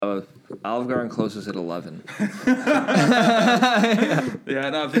Olive Garden closes at 11. Yeah,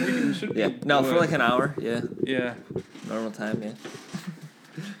 no, I think we should. Yeah, no, for like an hour. Yeah, Yeah. normal time. Yeah.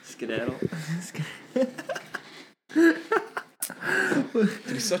 Skedaddle.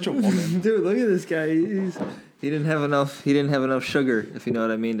 He's such a woman. Dude, look at this guy. He didn't have enough. He didn't have enough sugar, if you know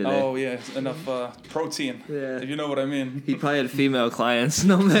what I mean today. Oh yeah, enough protein. Yeah. If you know what I mean. He probably had female clients,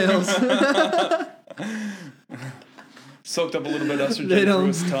 no males. Soaked up a little bit of estrogen through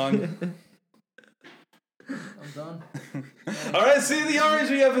his tongue. I'm done. All right, see the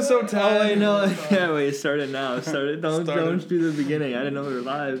orangey episode time. Oh, I know. Yeah, wait, start it now. Don't do the beginning. I didn't know we were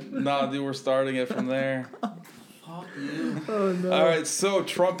live. Nah, dude, we're starting it from there. Fuck you. Oh no. All right, so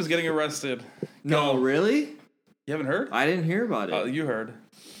Trump is getting arrested. No, really? You haven't heard? I didn't hear about it. You heard.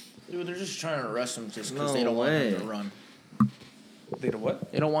 Dude, they're just trying to arrest him just because No they don't want him way. to run. They did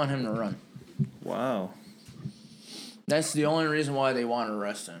what? They don't want him to run. Wow. That's the only reason why they want to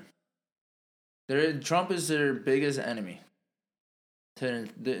arrest him. Trump is their biggest enemy to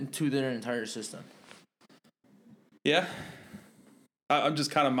their entire system. Yeah. I'm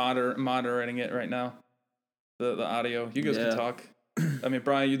just kind of moderating it right now. The audio. You guys can talk. I mean,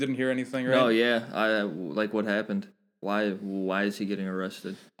 Brian, you didn't hear anything, right? No, yeah. Like what happened? Why is he getting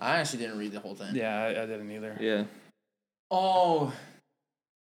arrested? I actually didn't read the whole thing. Yeah, I didn't either. Yeah. Oh,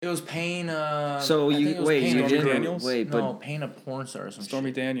 it was paying. So you didn't Daniels? Paying a porn star or something.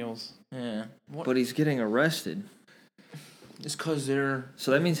 Stormy Daniels. Yeah. What? But he's getting arrested. It's because they're.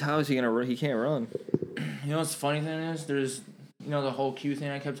 So that means how is he gonna run? He can't run. You know what's the funny thing is? There's, the whole Q thing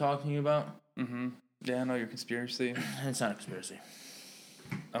I kept talking to you about. Mm-hmm. Yeah, I know your conspiracy. It's not a conspiracy.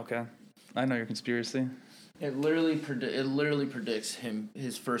 Okay, I know your conspiracy. It literally predicts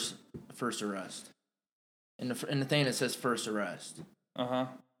his first arrest. In the thing it says first arrest. Uh-huh.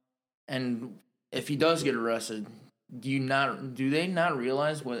 And if he does get arrested, do they not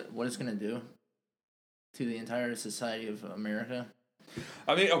realize what it's gonna do to the entire society of America?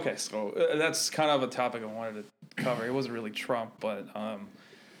 I mean, okay, so that's kind of a topic I wanted to cover. It wasn't really Trump, but I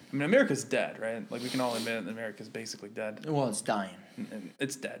mean, America's dead, right? Like we can all admit that America's basically dead. Well, it's dying. And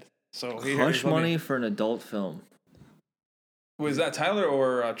it's dead. So Hush money for an adult film. Was that Tyler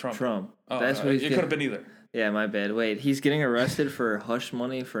or Trump? Trump. Oh, That's what it could have been either. Yeah, my bad. Wait, he's getting arrested for hush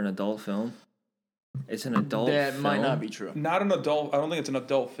money for an adult film? It's an adult film? That might not be true. Not an adult. I don't think it's an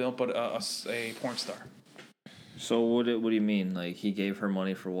adult film, but a porn star. So what do you mean? Like he gave her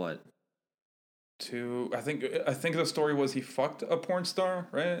money for what? I think the story was he fucked a porn star,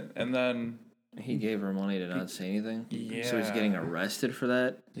 right? And then he gave her money to not say anything. Yeah. So he's getting arrested for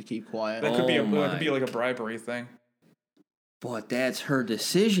that. To keep quiet. That could be like a bribery thing. But that's her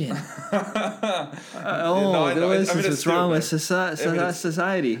decision. What's wrong with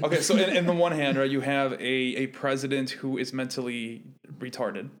society? Okay, so in the one hand, right, you have a president who is mentally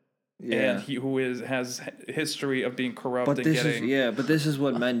retarded. Yeah. And who has history of being corrupt but and this getting... but this is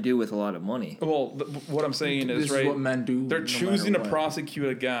what men do with a lot of money. Well, what I'm saying is, this right... is what men do. They're choosing to prosecute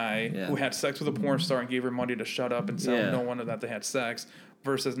a guy Yeah. who had sex with a porn star and gave her money to shut up and tell no one that they had sex,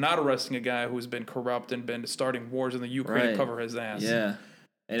 versus not arresting a guy who's been corrupt and been starting wars in the Ukraine to cover his ass. Yeah.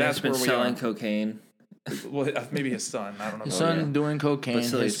 And That's he's been where we selling are. Cocaine. Well, maybe his son. I don't know. His son doing cocaine. But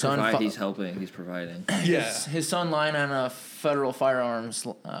still, his son he's helping. He's providing. Yeah. His son lying on a federal firearms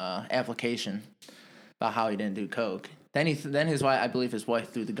application about how he didn't do coke. Then his wife, I believe his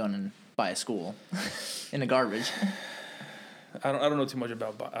wife threw the gun by a school in the garbage. I don't know too much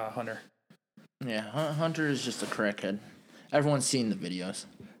about Hunter. Yeah, Hunter is just a crackhead. Everyone's seen the videos.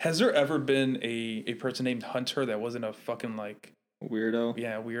 Has there ever been a person named Hunter that wasn't a fucking like weirdo?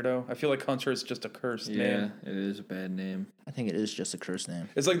 Yeah, weirdo. I feel like Hunter is just a cursed name. Yeah, it is a bad name. I think it is just a cursed name.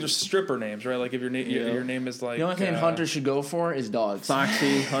 It's like there's stripper names, right? Like if your name is like the only thing Hunter should go for is dogs.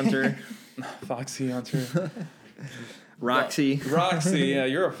 Foxy Hunter. Foxy Hunter. Roxy. Roxy, yeah,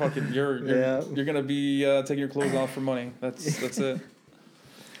 you're gonna be taking your clothes off for money. That's it.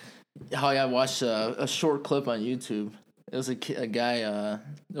 Oh yeah, I watched a short clip on YouTube. It was a guy. There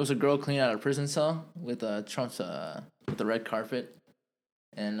was a girl cleaning out a prison cell with Trump's with the red carpet,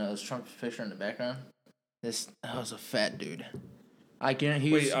 and it was Trump's picture in the background. That was a fat dude. I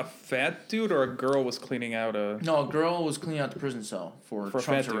guarantee. Wait, a fat dude or a girl was cleaning out a? No, a girl was cleaning out the prison cell for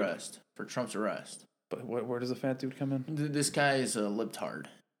Trump's arrest. For Trump's arrest. But where does a fat dude come in? This guy is a libtard.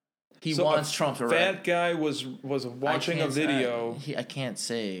 He wants Trump's arrest. Fat guy was watching a video. I can't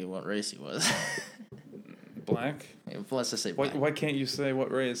say what race he was. Black? Let's just say black. Why can't you say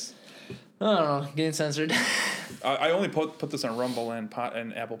what race? I don't know. Getting censored. I only put this on Rumble and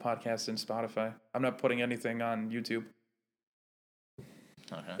Apple Podcasts and Spotify. I'm not putting anything on YouTube.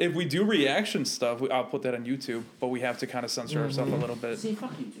 Okay. If we do reaction stuff, I'll put that on YouTube, but we have to kind of censor ourselves a little bit. See,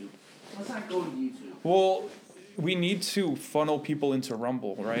 fuck YouTube. Let's not go to YouTube. Well, we need to funnel people into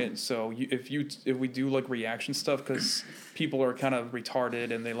Rumble, right? So if we do like reaction stuff, because people are kind of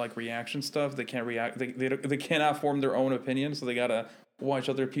retarded and they like reaction stuff, they can't react. They cannot form their own opinion, so they gotta watch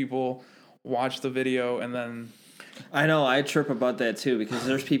other people watch the video and then. I know, I trip about that too, because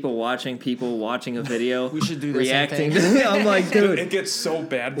there's people watching a video. We should do the reacting. same thing. I'm like, dude. It gets so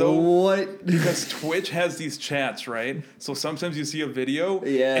bad though. What? Because Twitch has these chats, right? So sometimes you see a video,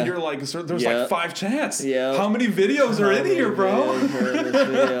 and you're like, there's like 5 chats. Yeah. How many videos are in here, bro?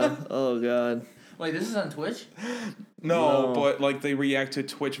 Oh god. Wait, this is on Twitch? No, but like they react to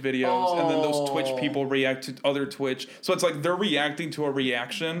Twitch videos, and then those Twitch people react to other Twitch. So it's like they're reacting to a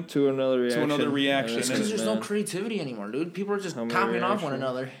reaction. To another reaction. It's because there's no creativity anymore, dude. People are just copying off one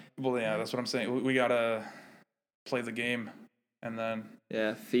another. Well, yeah, that's what I'm saying. We gotta play the game, and then...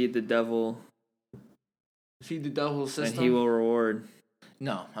 Yeah, feed the devil. Feed the devil system. And he will reward.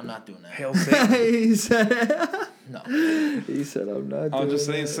 No, I'm not doing that. Hail Satan. He said... No. He said, I'm not doing I'm just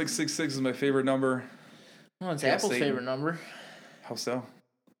saying, that. 666 is my favorite number. Well, it's Apple's favorite number. How so?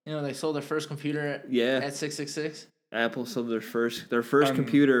 You know, they sold their first computer at 666. Apple sold their first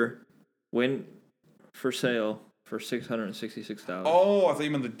computer went for sale for $666. Oh, I thought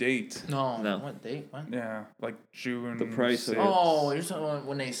you meant the date. No. What date? What? Yeah, like June. The price 6th. Oh, you're talking about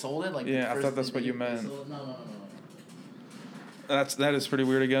when they sold it? Like yeah, I thought that's what you meant. No. That is pretty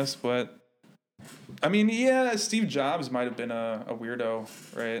weird, I guess, but I mean, yeah, Steve Jobs might have been a weirdo,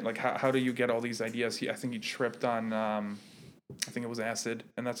 right? Like, how do you get all these ideas? I think he tripped on, I think it was acid,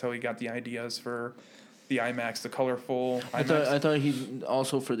 and that's how he got the ideas for the iMacs, the colorful iMacs. I thought he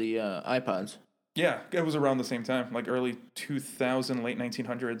also for the iPods. Yeah, it was around the same time, like early 2000, late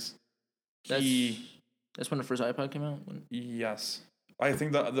 1900s. That's when the first iPod came out? Yes. I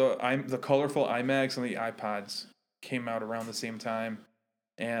think the colorful iMacs and the iPods came out around the same time.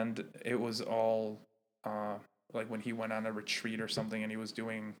 And it was all like when he went on a retreat or something, and he was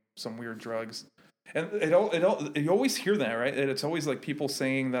doing some weird drugs. And you always hear that, right? And it's always like people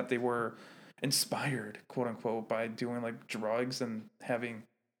saying that they were inspired, quote unquote, by doing like drugs and having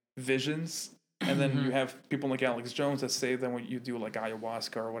visions. And then you have people like Alex Jones that say that when you do like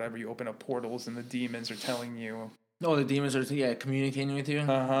ayahuasca or whatever, you open up portals and the demons are telling you. Oh, the demons are communicating with you.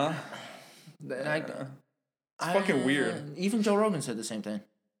 It's fucking weird. Even Joe Rogan said the same thing.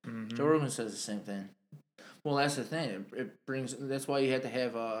 Mm-hmm. Joe Rogan says the same thing. Well, that's the thing. It brings. That's why you had to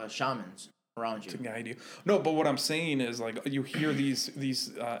have shamans around you to guide you. No, but what I'm saying is like you hear these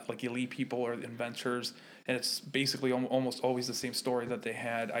like elite people or inventors, and it's basically almost always the same story that they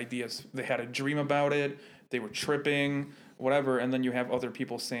had ideas. They had a dream about it. They were tripping, whatever, and then you have other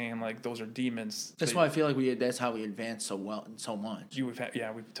people saying like those are demons. That's why I feel like that's how we advance so much.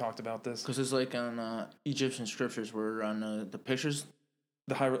 We've talked about this because it's like on Egyptian scriptures where on the pictures.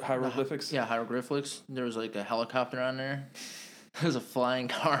 The hieroglyphics? Yeah, hieroglyphics. There was like a helicopter on there. There's a flying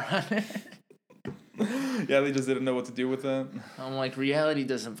car on there. Yeah, they just didn't know what to do with that. I'm like, reality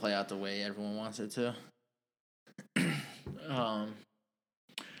doesn't play out the way everyone wants it to.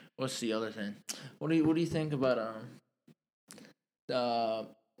 What's the other thing? What do you think about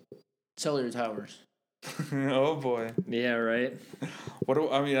cellular towers? Oh boy. Yeah, right. I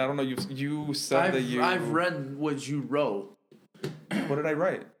don't know. You said I've read what you wrote. What did I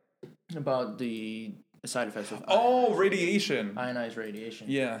write? About the side effects of radiation. Ionized radiation.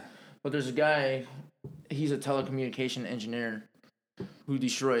 Yeah. But there's a guy, he's a telecommunication engineer who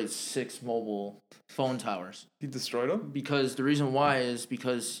destroyed 6 mobile phone towers. He destroyed them? Because the reason why is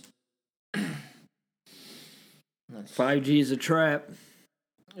because 5G is a trap.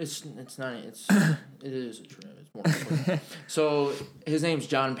 It is a trap. It's more So his name's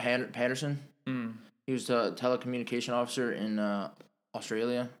John Patterson. Mm. He was a telecommunication officer in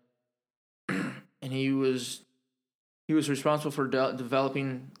Australia, and he was responsible for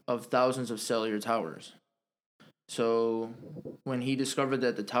developing of thousands of cellular towers. So when he discovered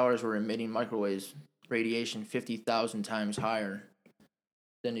that the towers were emitting microwaves radiation 50,000 times higher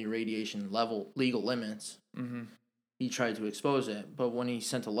than the radiation legal limits, he tried to expose it. But when he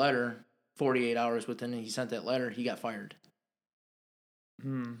sent a letter, 48 hours within he sent that letter, he got fired.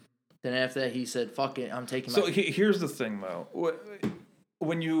 Then after that, he said, fuck it, I'm taking my... So here's the thing, though.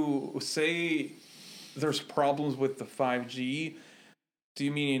 When you say there's problems with the 5G, do you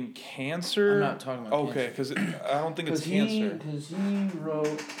mean cancer? I'm not talking about cancer. Okay, because I don't think it's cancer. Because he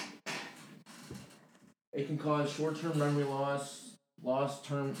wrote, it can cause short-term memory loss,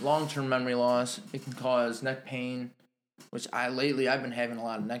 long-term memory loss. It can cause neck pain, which lately I've been having a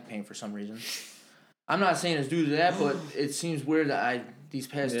lot of neck pain for some reason. I'm not saying it's due to that, but it seems weird that these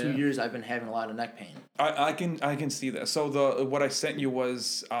past 2 years, I've been having a lot of neck pain. I can see that. So what I sent you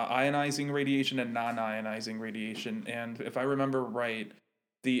was ionizing radiation and non-ionizing radiation, and if I remember right,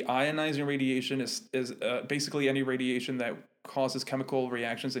 the ionizing radiation is basically any radiation that causes chemical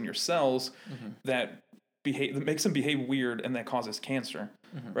reactions in your cells that makes them behave weird and that causes cancer,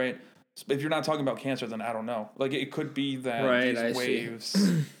 right? So if you're not talking about cancer, then I don't know. Like it could be that these waves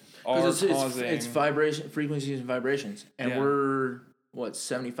are causing it's vibration frequencies and vibrations, and we're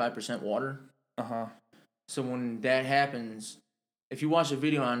 75% water. So when that happens, if you watch a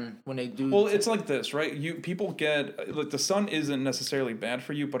video on when they do... Well, it's like this, right? People get... Like, the sun isn't necessarily bad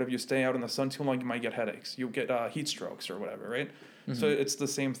for you, but if you stay out in the sun too long, you might get headaches. You'll get heat strokes or whatever, right? So it's the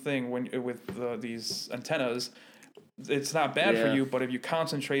same thing with these antennas. It's not bad for you, but if you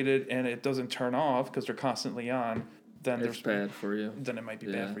concentrate it and it doesn't turn off because they're constantly on, then it's bad for you. Then it might be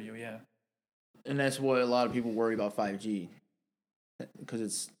bad for you, yeah. And that's why a lot of people worry about 5G,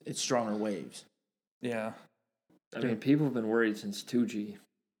 because it's stronger waves. Yeah. I mean, people have been worried since 2G.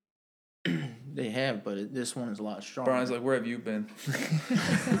 They have, but this one is a lot stronger. Brian's like, where have you been?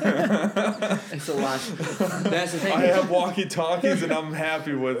 It's a lot. That's the thing. I have walkie-talkies and I'm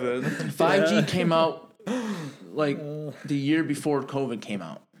happy with it. 5G came out like the year before COVID came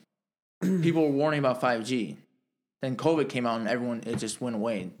out. People were warning about 5G. Then COVID came out and it just went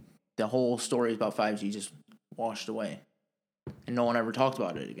away. The whole story about 5G just washed away. And no one ever talked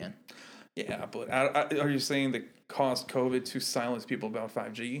about it again. Yeah, but are you saying that caused COVID to silence people about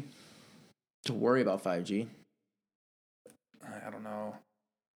 5G? To worry about 5G. I don't know.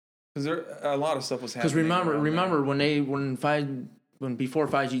 Because a lot of stuff was happening. Because remember when before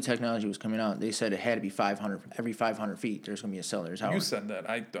 5G technology was coming out, they said it had to be every 500 feet. There's going to be a cellular tower. You said that.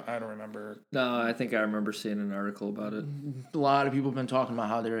 I don't remember. No, I think I remember seeing an article about it. A lot of people have been talking about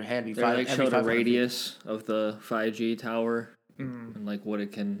how there had to be they showed a radius of the 5G tower and like what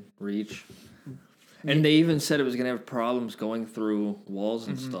it can reach. And they even said it was going to have problems going through walls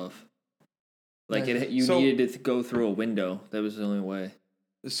and stuff. Like you needed to go through a window. That was the only way.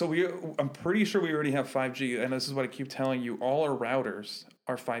 So I'm pretty sure we already have 5G, and this is what I keep telling you. All our routers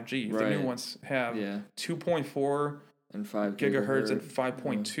are 5G. Right. The new ones have 2.4 and 5 gigahertz and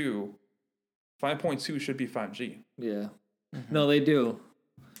 5.2. 5.2 should be 5G. Yeah. No, they do.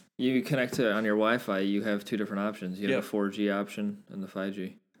 You connect to it on your Wi-Fi, you have two different options. You have the 4G option and the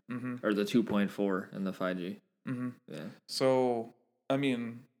 5G. Or the 2.4 and the 5G. Yeah. So, I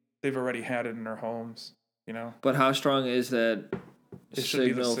mean, they've already had it in their homes, you know? But how strong is that it should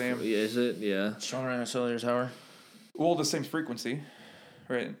be the same. Is it? Yeah. Stronger than a cellular tower? Well, the same frequency,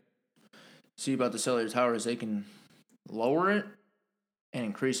 right? See, about the cellular towers, they can lower it and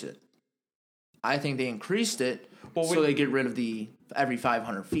increase it. I think they increased it so they get rid of the every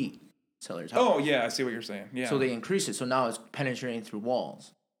 500 feet cellular tower. Oh, yeah, I see what you're saying. Yeah. So they increased it, so now it's penetrating through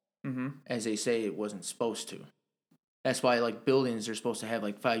walls. As they say it wasn't supposed to. That's why, like, buildings are supposed to have,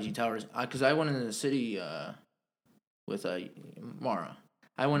 like, 5G towers. Because I went into the city with Mara.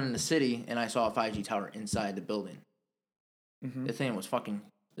 I went in the city, and I saw a 5G tower inside the building. This thing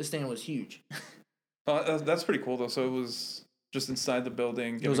was huge. That's pretty cool, though. So it was just inside the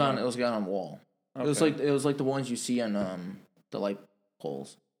building. It was on a wall. Okay. It was like the ones you see on the light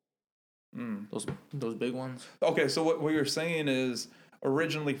poles. Those big ones. Okay, so what you're saying is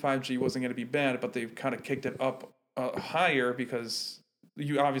originally 5G wasn't going to be bad, but they've kind of kicked it up higher because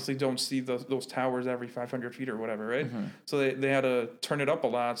you obviously don't see those towers every 500 feet or whatever, right? So they had to turn it up a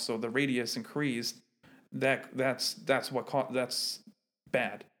lot, so the radius increased. That's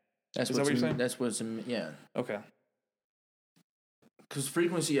bad. Is that what you're saying? That's what's yeah. Okay. Because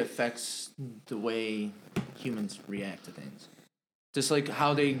frequency affects the way humans react to things. Just like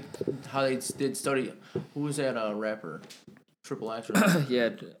how they did study. Who was that rapper? Triple X. Right? Yeah,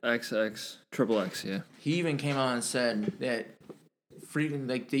 XX, Triple X. Yeah. He even came out and said that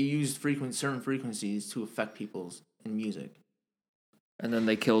they used certain frequencies to affect people's in music. And then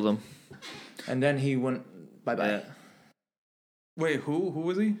they killed him. And then he went bye-bye. Yeah. Wait, who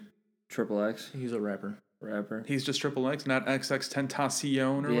was he? Triple X. He's a rapper. He's just Triple X, not XX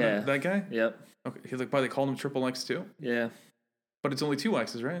Tentacion or whatever. That guy? Yep. Okay. He's like, why they called him Triple X too? Yeah. But it's only 2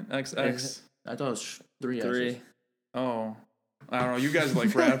 X's, right? XX. I thought it was 3 X's. Oh. I don't know. You guys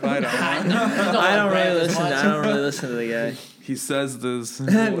like rap. I don't know. I don't really listen to the guy. He says this.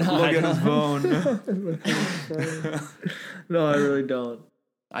 Look at his bone. No, I really don't.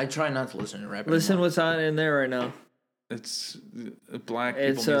 I try not to listen to rap. Listen, what's on in there right now? It's black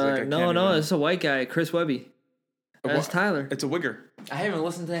people it's music. It's a white guy, Chris Webby. That's Tyler. It's a wigger. I haven't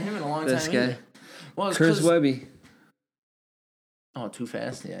listened to him in a long time. This guy. Well, Chris Webby. Oh, Too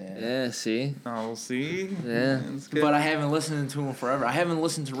Fast? Yeah. Yeah, see? Oh, we'll see. Yeah. That's good. But I haven't listened to him forever. I haven't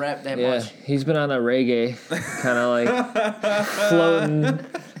listened to rap that Yeah, much. he's been on a reggae, kind of like floating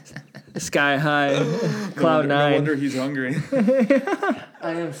sky high, cloud No nine. wonder he's hungry. I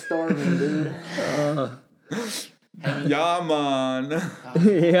am starving, dude. Yeah, man.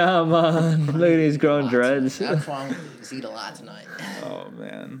 Yeah, man. Look at these growing dreads. That's why I'm going to eat a lot tonight. Oh,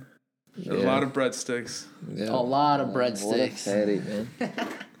 man. There's Yeah. a lot of breadsticks. Yeah. A lot of What a breadsticks. fatty, man.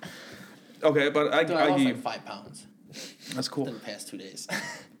 Okay, but Dude, I lost I like 5 pounds that's in cool. the past 2 days.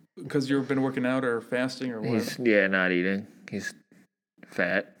 Because you've been working out or fasting or what? He's not eating. He's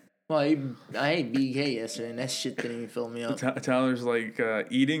fat. Well, I ate BK yesterday, and that shit didn't even fill me up. Tyler's like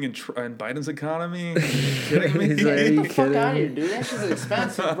eating in Biden's economy. Are you kidding me? He's like, Get "Are the you fuck kidding out of me?" here, dude. That shit's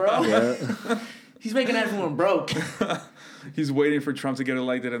expensive, bro. Yeah. He's making everyone broke. He's waiting for Trump to get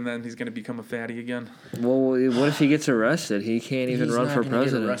elected, and then he's gonna become a fatty again. Well, what if he gets arrested? He can't even He's run not for gonna get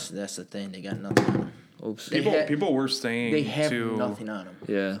president. arrested. That's the thing. They got nothing on him. Oops. People were saying They have to nothing on him.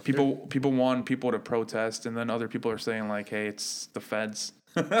 Yeah. people want people to protest, and then other people are saying like, "Hey, it's the feds.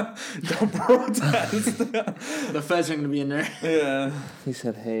 Don't protest." The feds are gonna be in there. Yeah. He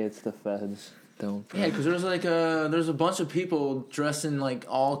said, "Hey, it's the feds. Don't." Yeah, because there's like there's a bunch of people dressed in like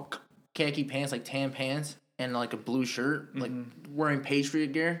all khaki pants, like tan pants, and like a blue shirt, like wearing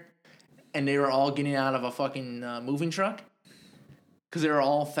Patriot gear, and they were all getting out of a fucking moving truck. Because they were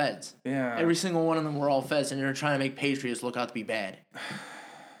all feds. Yeah. Every single one of them were all feds, and they're trying to make patriots look out to be bad.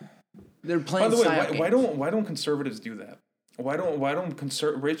 They're playing. By the way, psyop why don't conservatives do that? Why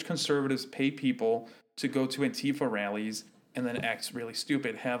don't rich conservatives pay people to go to Antifa rallies and then act really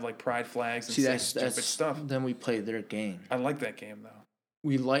stupid, have like pride flags and say stupid stuff? Then we play their game. I like that game though.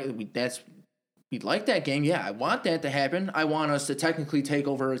 We like that game. Yeah, I want that to happen. I want us to technically take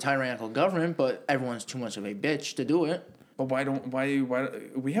over a tyrannical government, but everyone's too much of a bitch to do it. But why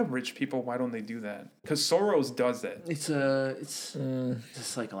we have rich people? Why don't they do that? Because Soros does that. It's a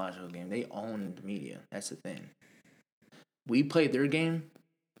psychological game. They own the media. That's the thing. We play their game,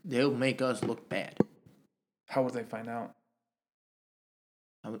 they'll make us look bad. How would they find out?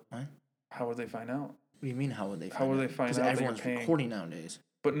 What? How would they find out? What do you mean? How would they find out? How would they find out that you're everyone's paying? recording nowadays.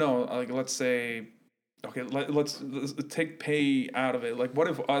 But no, like let's say, okay, let's take pay out of it. Like, what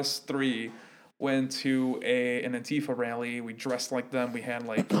if us three went to an Antifa rally? We dressed like them. We had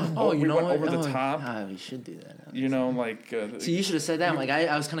like we went over the top. We should do that. You know, like. So you should have said that. Like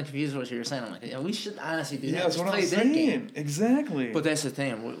I was kind of confused with what you were saying. I'm like, yeah, we should honestly do that. Yeah, that's what I'm Play their saying. game. Exactly. But that's the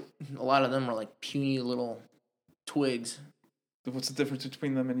thing. A lot of them are like puny little twigs. What's the difference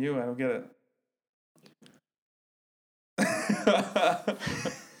between them and you? I don't get it.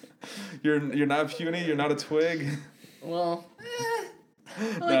 You're not puny. You're not a twig. Well,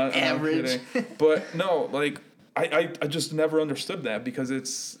 No, like I'm average. kidding. But no, like I just never understood that because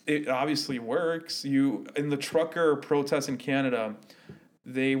it obviously works. You in the trucker protest in Canada,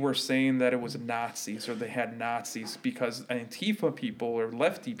 they were saying that it was Nazis or they had Nazis because Antifa people or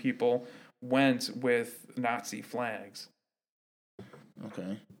lefty people went with Nazi flags.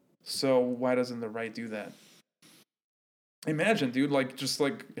 Okay. So why doesn't the right do that? Imagine, dude, like just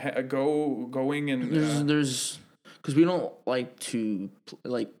like going and There's because we don't like to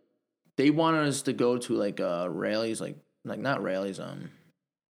like they want us to go to like rallies like not rallies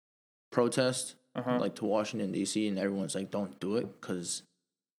protest like to Washington D.C. and everyone's like don't do it because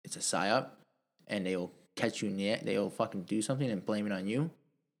it's a psyop and they'll catch you in the they'll fucking do something and blame it on you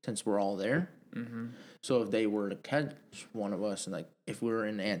since we're all there. Mm-hmm. So if they were to catch one of us and like if we were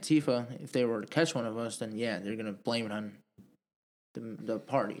in Antifa, if they were to catch one of us, then yeah, they're gonna blame it on the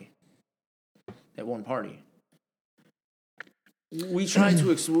party, that one party. We try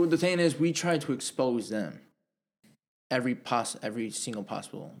to the thing is we try to expose them every single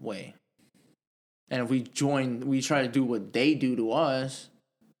possible way. And if we try to do what they do to us,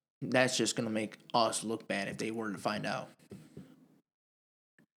 that's just gonna make us look bad if they were to find out.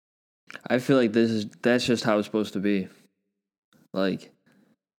 I feel like that's just how it's supposed to be. Like,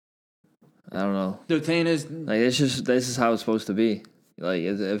 I don't know. The thing is, Like, this is how it's supposed to be. Like,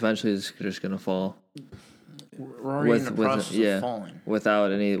 eventually it's just gonna fall. we're already in the process of falling.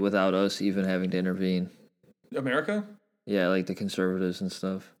 Without us even having to intervene. America? Yeah, like the conservatives and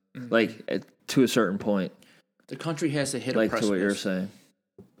stuff. Mm-hmm. Like to a certain point. The country has to hit a Like precipice. to what you're saying.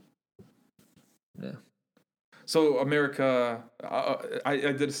 Yeah. So America,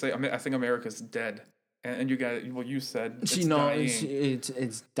 I did say I think America's dead, and you guys, well, you said it's dying.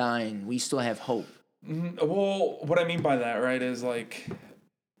 It's dying. We still have hope. Well, what I mean by that, right, is like,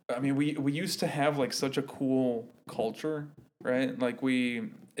 I mean, we used to have like such a cool culture, right? Like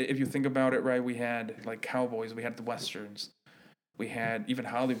if you think about it, right, we had like cowboys, we had the westerns, We had even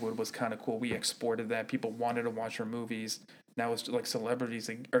Hollywood was kind of cool. We exported that. People wanted to watch our movies. Now it's like celebrities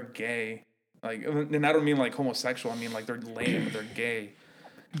are gay. Like, and I don't mean like homosexual. I mean like they're lame. They're gay.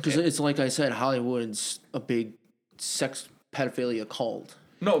 Because it's like I said, Hollywood's a big sex pedophilia cult.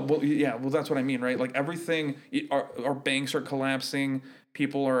 No, well, yeah, well, that's what I mean, right? Like everything, our banks are collapsing.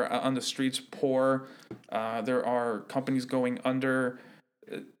 People are on the streets poor. There are companies going under.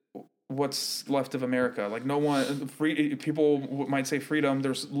 What's left of America? Like no one, people might say freedom.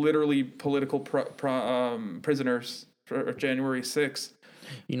 There's literally political prisoners for January 6th.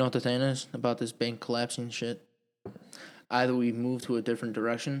 You know what the thing is about this bank collapsing shit? Either we move to a different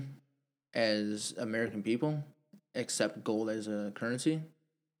direction as American people, accept gold as a currency,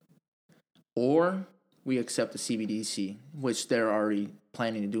 or we accept the CBDC, which they're already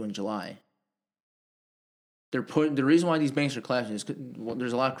planning to do in July. The reason why these banks are collapsing is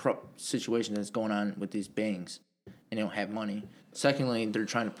there's a lot of corrupt situation that's going on with these banks, and they don't have money. Secondly, they're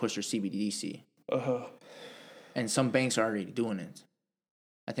trying to push their CBDC. And some banks are already doing it.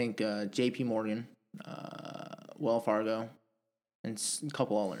 I think J.P. Morgan, Wells Fargo, and a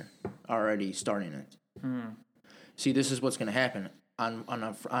couple other are already starting it. See, this is what's going to happen on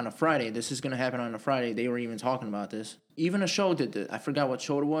a Friday. This is going to happen on a Friday. They were even talking about this. Even a show did it. I forgot what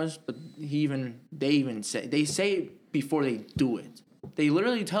show it was, but they say it before they do it. They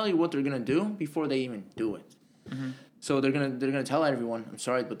literally tell you what they're going to do before they even do it. So they're gonna tell everyone, I'm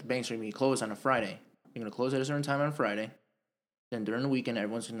sorry, but the banks are going to be closed on a Friday. They're going to close at a certain time on a Friday. Then during the weekend,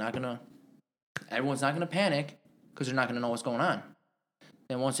 everyone's not gonna panic because they're not gonna know what's going on.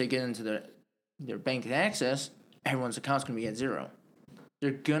 Then once they get into their bank access, everyone's account's gonna be at zero.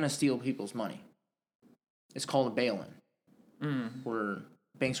 They're gonna steal people's money. It's called a bail-in, where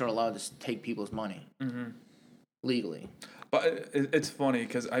banks are allowed to take people's money legally. But it's funny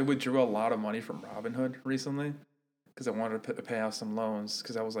because I withdrew a lot of money from Robinhood recently. Because I wanted to pay off some loans.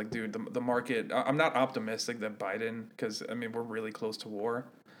 Because I was like, dude, the market. I'm not optimistic that Biden. Because I mean, we're really close to war,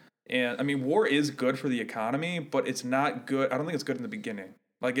 and I mean, war is good for the economy, but it's not good. I don't think it's good in the beginning.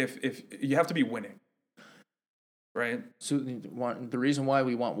 Like if you have to be winning, right? So the reason why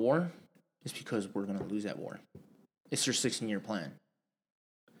we want war is because we're gonna lose that war. It's their 16-year plan.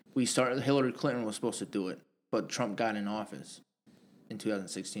 Hillary Clinton was supposed to do it, but Trump got in office in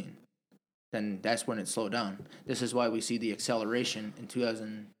 2016. Then that's when it slowed down. This is why we see the acceleration in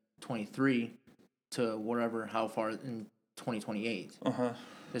 2023 to how far in 2028.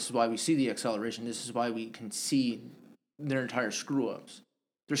 This is why we see the acceleration. This is why we can see their entire screw ups.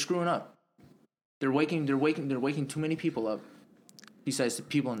 They're screwing up. They're waking too many people up. Besides the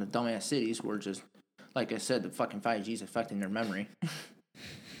people in the dumbass cities who are just, like I said, the fucking 5G is affecting their memory.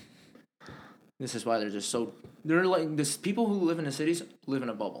 This is why they're like this. People who live in the cities live in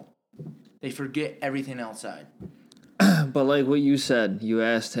a bubble. They forget everything outside. But like what you said, you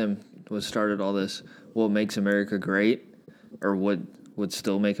asked him what started all this, what makes America great, or what would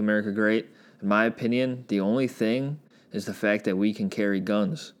still make America great. In my opinion, the only thing is the fact that we can carry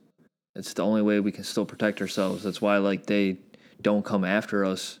guns. It's the only way we can still protect ourselves. That's why like they don't come after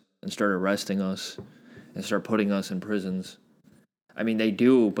us and start arresting us and start putting us in prisons. I mean, they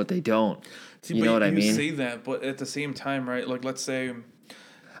do, but they don't. See, you know what I mean? You say that, but at the same time, right? Like, let's say...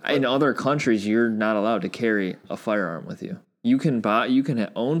 In other countries, you're not allowed to carry a firearm with you. You can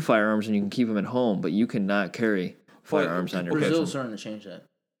own firearms and you can keep them at home, but you cannot carry firearms on your person. Brazil's starting to change that.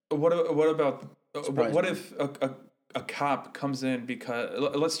 What about what if a cop comes in because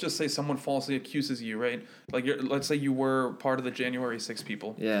let's just say someone falsely accuses you, right? Like let's say you were part of the January 6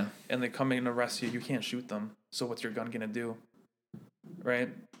 people. Yeah. And they come in and arrest you. You can't shoot them. So what's your gun gonna do? Right?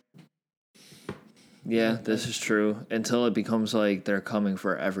 Yeah, this is true. Until it becomes like they're coming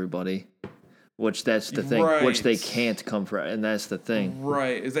for everybody, which that's the thing, right. Which they can't come for, and that's the thing.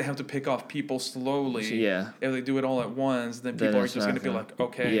 Right, is they have to pick off people slowly. So, yeah. If they do it all at once, then people are just going to be like,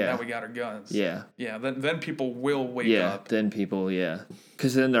 okay, now we got our guns. Yeah. Yeah, then people will wake up. Then people,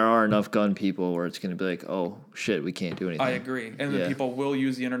 because then there are enough gun people where it's going to be like, oh, shit, we can't do anything. I agree. And then people will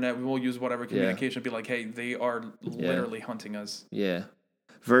use the internet, we will use whatever communication, be like, hey, they are literally hunting us. Yeah.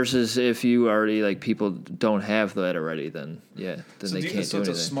 Versus if you already, like, people don't have that already, then they can't do anything. So it's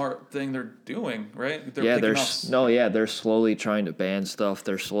a smart thing they're doing, right? They're slowly trying to ban stuff.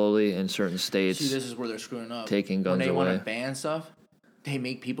 They're slowly, in certain states... See, this is where they're screwing up. Taking guns away. When they want to ban stuff, they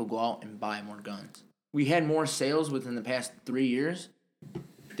make people go out and buy more guns. We had more sales within the past 3 years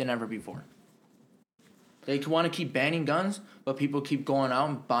than ever before. They want to keep banning guns, but people keep going out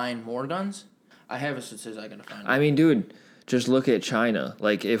and buying more guns. I have a statistic I gotta find. I mean, dude... Just look at China.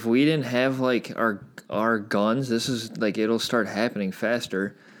 Like, if we didn't have, like, our guns, this is, like, it'll start happening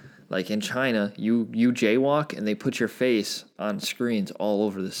faster. Like in China, you jaywalk and they put your face on screens all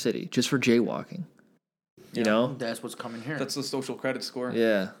over the city just for jaywalking. You know? That's what's coming here. That's the social credit score.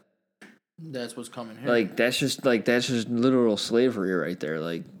 Yeah. That's what's coming here. Like that's just literal slavery right there.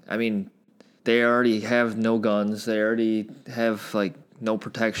 Like I mean, they already have no guns. They already have like no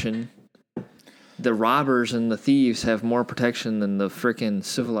protection. The robbers and the thieves have more protection than the freaking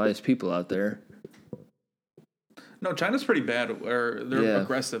civilized people out there. No, China's pretty bad. Or they're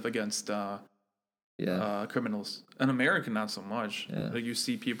aggressive against criminals. In America, not so much. Yeah. Like you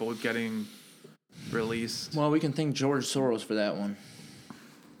see people getting released. Well, we can thank George Soros for that one.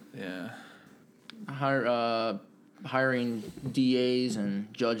 Yeah. Hiring DAs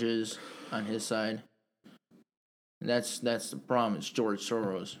and judges on his side. That's the problem. It's George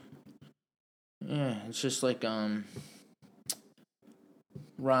Soros. Yeah, it's just like Ron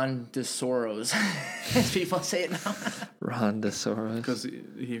DeSoros, as people say it now. Ron DeSoros. Because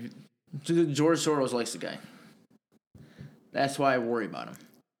he George Soros likes the guy. That's why I worry about him.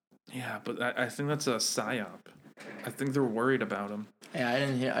 Yeah, but I think that's a psyop. I think they're worried about him. Yeah, I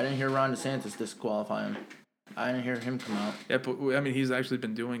didn't hear Ron DeSantis disqualify him. I didn't hear him come out. Yeah, but I mean, he's actually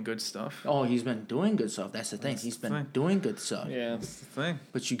been doing good stuff. Oh, he's been doing good stuff. That's the thing. He's been doing good stuff. Yeah, that's the thing.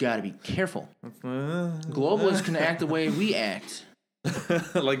 But you got to be careful. Globalists can act the way we act.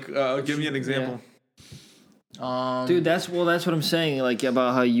 Like, give me an example. Yeah. Dude, that's what I'm saying. Like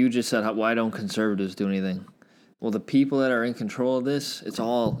about how you just said, why don't conservatives do anything? Well, the people that are in control of this, it's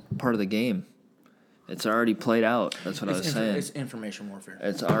all part of the game. It's already played out. That's what I was saying. It's information warfare.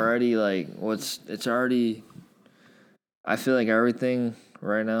 It's already I feel like everything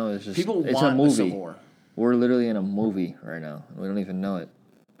right now is just people it's want a movie. A civil war. We're literally in a movie right now. We don't even know it.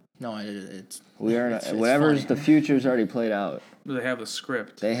 No, it's we are not, whatever's the future's already played out. They have a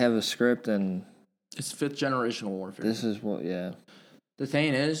script. They have a script, and it's fifth generational warfare. This is what, yeah. The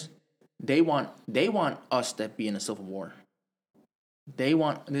thing is, they want us to be in a civil war.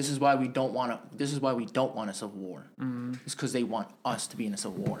 This is why we don't want a civil war. Mm-hmm. It's because they want us to be in a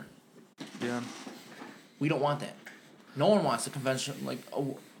civil war. Yeah. We don't want that. No one wants a convention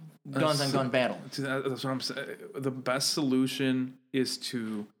guns on gun battle. That's what I'm saying. The best solution is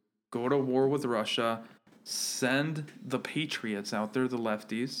to go to war with Russia, send the patriots out there, the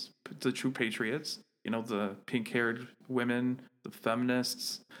lefties, the true patriots. You know, the pink-haired women, the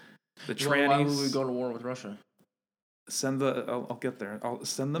feminists, the trannies. Why would we go to war with Russia? I'll get there. I'll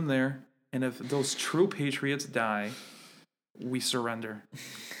send them there, and if those true patriots die, we surrender.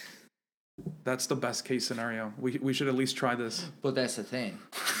 That's the best case scenario. We should at least try this. But that's the thing.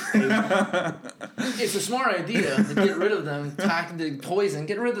 It's a smart idea to get rid of them, the poison.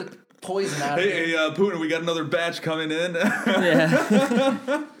 Get rid of the poison out of it. Hey, Putin, we got another batch coming in.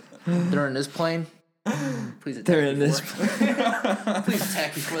 Yeah. They're in this plane. Please attack. Please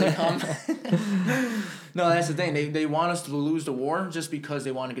attack before they come. No, that's the thing. They want us to lose the war just because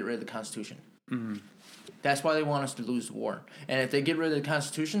they want to get rid of the Constitution. Mm-hmm. That's why they want us to lose the war. And if they get rid of the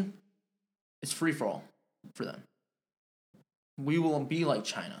Constitution, it's free for all for them. We will be like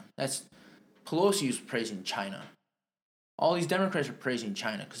China. Pelosi is praising China. All these Democrats are praising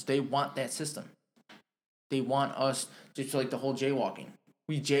China because they want that system. They want us, just like the whole jaywalking.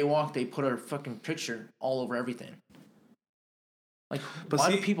 We jaywalk, they put our fucking picture all over everything. Like,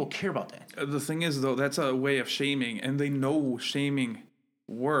 why do people care about that? The thing is, though, that's a way of shaming, and they know shaming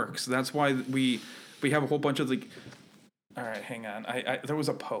works. That's why we have a whole bunch of, like... All right, hang on. There was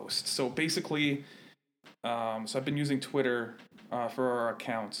a post. So basically, so I've been using Twitter for our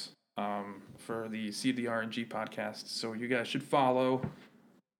accounts for the CDR&G podcast. So you guys should follow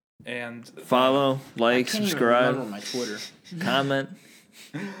and follow, like, subscribe. I can't even remember my Twitter. Comment.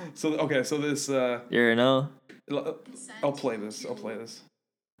 So this. You know. I'll play this.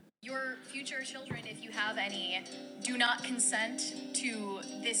 Your future children, if you have any, do not consent to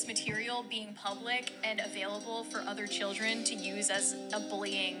this material being public and available for other children to use as a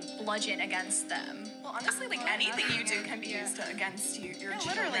bullying bludgeon against them. Well, honestly, like anything you do can be used against you. Your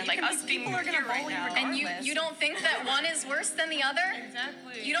children, literally, like us being here right now. And you don't think that one is worse than the other?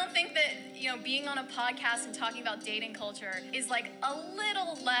 Exactly. You don't think that, being on a podcast and talking about dating culture is like a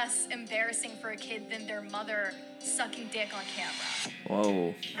little less embarrassing for a kid than their mother sucking dick on camera?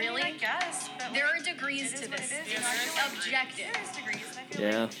 Whoa. Really? I guess. But there are degrees to this. It's objective. There's degrees. I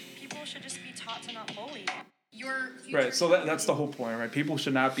feel like people should just be taught to not bully. Right, so that's the whole point, right? People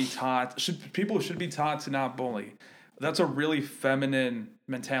should be taught to not bully. That's a really feminine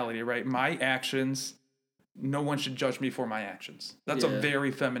mentality, right? My actions, no one should judge me for my actions. That's a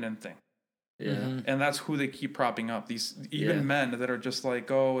very feminine thing. Yeah. Mm-hmm. And that's who they keep propping up. These men that are just like,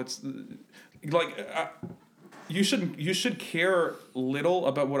 oh, it's like you should care little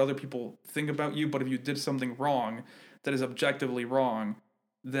about what other people think about you, but if you did something wrong that is objectively wrong,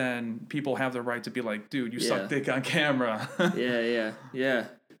 then people have the right to be like, dude, you suck dick on camera. Yeah.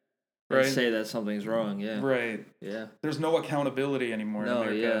 Right? Say that something's wrong, yeah. Right. Yeah. There's no accountability anymore in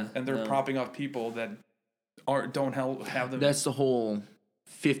America. And they're propping up people that don't have them. That's the whole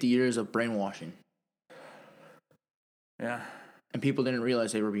 50 years of brainwashing. Yeah. And people didn't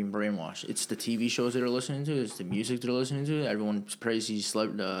realize they were being brainwashed. It's the TV shows they're listening to. It's the music they're listening to. Everyone praises these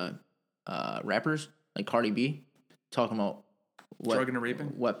rappers like Cardi B, talking about drugging and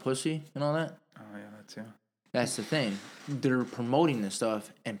raping, wet pussy, and all that. Oh yeah, that too. That's the thing. They're promoting this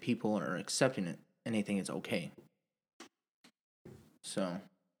stuff, and people are accepting it, and they think it's okay. So,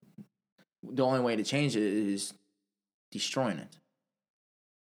 the only way to change it is destroying it.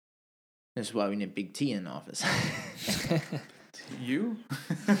 That's why we need Big T in office. You?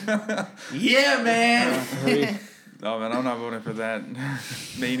 Yeah, man. Oh man, I'm not voting for that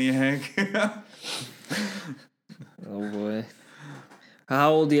maniac. Oh boy.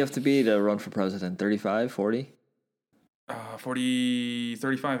 How old do you have to be to run for president? 35, 40?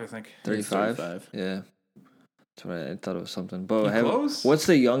 35, I think. 35? Yeah. That's what I thought it was something. But close? What's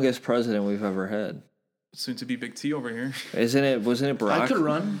the youngest president we've ever had? Soon to be Big T over here. Wasn't it Barack? I could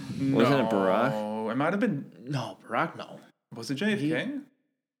run. Wasn't it Barack? No, it might have been. No, Barack, no. Was it JFK?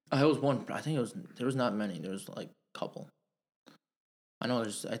 It was one. I think there was not many. There was like a couple. I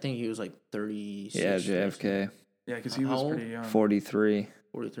think he was like 36. Yeah, JFK. Yeah, because he was pretty young. 43.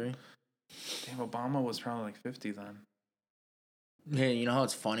 43. Damn, Obama was probably like 50 then. Hey, you know how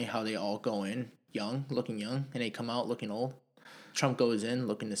it's funny how they all go in looking young, and they come out looking old? Trump goes in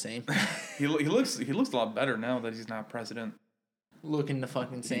looking the same. He looks a lot better now that he's not president. Looking the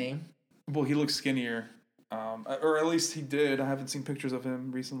fucking same. Well, he looks skinnier. Or at least he did. I haven't seen pictures of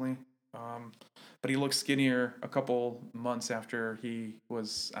him recently. But he looked skinnier a couple months after he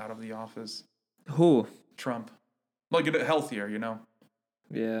was out of the office. Who? Trump. Like, healthier, you know?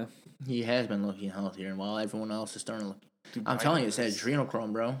 Yeah. He has been looking healthier, and while everyone else is starting to look... Dude, I'm telling you, it's that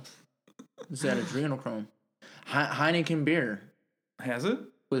adrenochrome, bro. It's that adrenochrome. Heineken beer. Has it?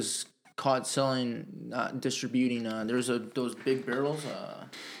 Was caught selling, distributing, there's those big barrels,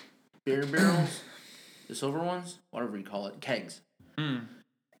 beer barrels, the silver ones, whatever you call it, kegs.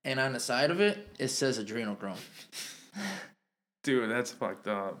 And on the side of it, it says adrenochrome. Dude, that's fucked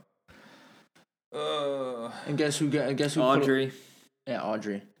up. And guess who Audrey. Yeah,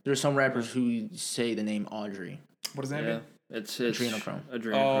 Audrey. There's some rappers who say the name Audrey. What does that mean? It's adrenochrome.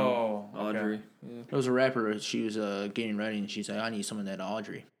 Adrenochrome. Oh, okay. Audrey. Yeah. There was a rapper, she was getting ready, and she's like, I need some of that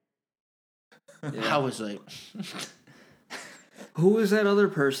Audrey. Yeah. I was like... Who was that other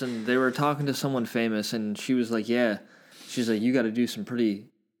person? They were talking to someone famous, and she was like, yeah. She's like, you got to do some pretty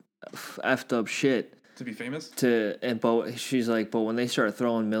effed up shit. To be famous? She's like, but when they start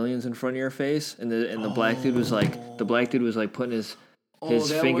throwing millions in front of your face, and the black dude was like, putting his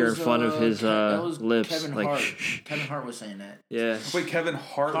finger in front of his lips. Kevin like, Hart. Kevin Hart was saying that. Yeah. Wait, Kevin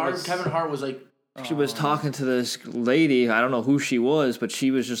Hart was like... She was talking to this lady. I don't know who she was, but she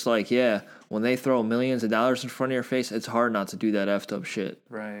was just like, yeah, when they throw millions of dollars in front of your face, it's hard not to do that effed up shit.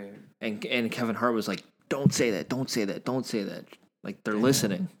 Right. And Kevin Hart was like, don't say that, don't say that, don't say that. Like, they're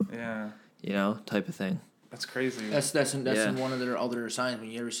listening. Yeah. You know, type of thing. That's crazy. That's one of their other signs.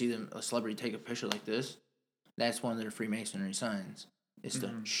 When you ever see a celebrity take a picture like this, that's one of their Freemasonry signs. It's the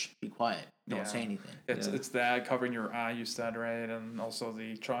shh, be quiet, don't say anything. It's that covering your eye, you said, right, and also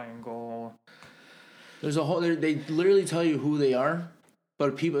the triangle. There's a whole. They literally tell you who they are,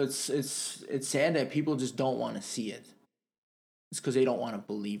 but people, it's sad that people just don't want to see it. It's because they don't want to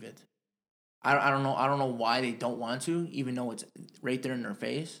believe it. I don't know why they don't want to, even though it's right there in their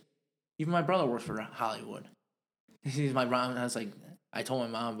face. Even my brother works for Hollywood. He's my mom. I was like, I told my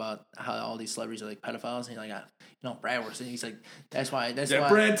mom about how all these celebrities are like pedophiles, and he's like, Brad works, and he's like, that's why.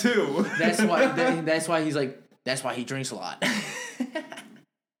 Brad too. That's why. That's why he's like. That's why he drinks a lot.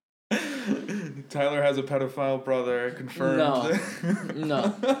 Tyler has a pedophile brother. Confirmed. No. He's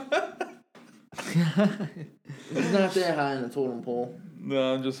not that high in the totem pole.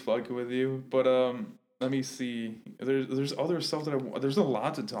 No, I'm just fucking with you. But let me see. There's other stuff there's a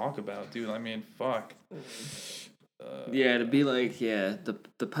lot to talk about, dude. I mean, fuck. Yeah, to be like, the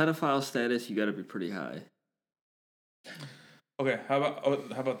pedophile status, you got to be pretty high. Okay, how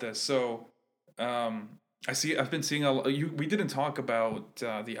about this? So, I've been seeing we didn't talk about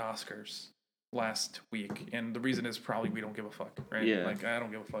the Oscars last week, and the reason is probably we don't give a fuck, right? Yeah. Like, I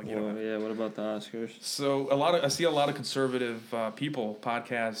don't give a fuck. What about the Oscars? So I see a lot of conservative people,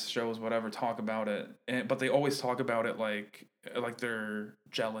 podcasts, shows, whatever, talk about it, but they always talk about it like like they're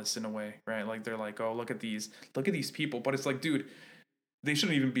jealous in a way, right? Like they're like, oh, look at these people, but it's like, dude, they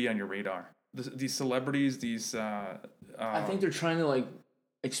shouldn't even be on your radar. These celebrities, these. I think they're trying to like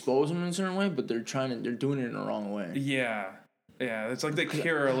expose them in a certain way, but they're doing it in the wrong way. Yeah, it's like they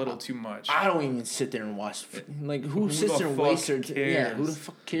care a little too much. I don't even sit there and watch. Like who sits there and wastes their yeah? Who the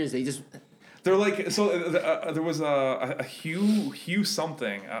fuck cares? They just. They're like there was a Hugh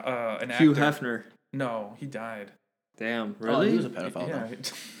something an actor. Hugh Hefner. No, he died. Damn, really? He was a pedophile. Yeah.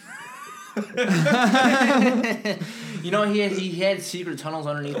 You know, he had secret tunnels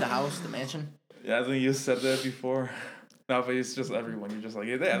underneath the house, the mansion. Yeah, I think you said that before. No, but it's just everyone. You're just like,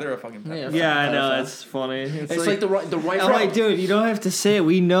 yeah, they're a fucking pedophile. Yeah, I know. It's funny. It's like the white. I'm like, dude, you don't have to say it.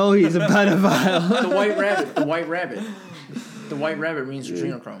 We know he's a pedophile. The white rabbit. The white rabbit. The white rabbit means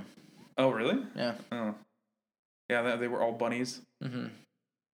adrenochrome. Oh, really? Yeah. Oh. Yeah, they were all bunnies. Mm-hmm.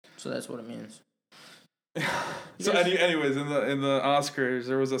 So that's what it means. So anyways, in the Oscars,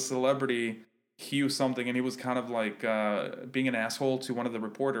 there was a celebrity, Hugh something, and he was kind of like being an asshole to one of the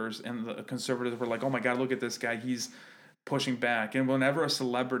reporters, and the conservatives were like, oh my God, look at this guy, he's pushing back. And whenever a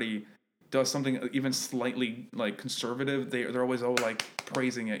celebrity does something even slightly like conservative, they're always like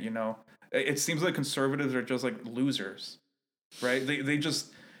praising it, you know? It seems like conservatives are just like losers, right?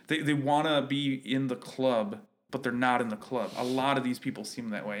 They want to be in the club, but they're not in the club. A lot of these people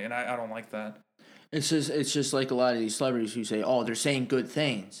seem that way, and I don't like that. It's just like a lot of these celebrities who say, "Oh, they're saying good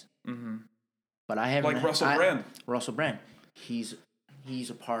things." Mm-hmm. But I haven't like Russell Brand. Russell Brand, he's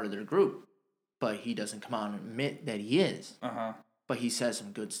a part of their group, but he doesn't come out and admit that he is. But he says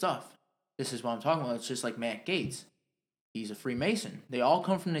some good stuff. This is what I'm talking about. It's just like Matt Gaetz. He's a Freemason. They all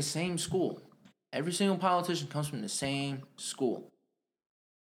come from the same school. Every single politician comes from the same school.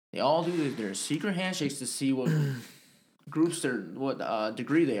 They all do their secret handshakes to see what groups what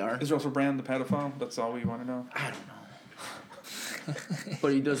degree they are. Is Russell Brand the pedophile? That's all we want to know. I don't know.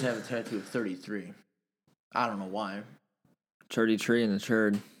 But he does have a tattoo of 33. I don't know why. 33 in the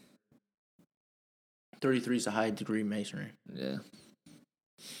churd. 33 is a high degree masonry. Yeah.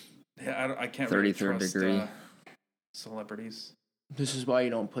 Yeah, I can't 33rd really trust degree. Celebrities. This is why you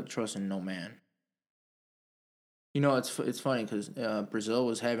don't put trust in no man. You know, it's funny because Brazil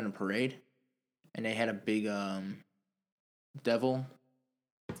was having a parade, and they had a big devil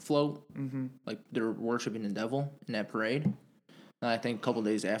float. Mm-hmm. Like they were worshiping the devil in that parade. And I think a couple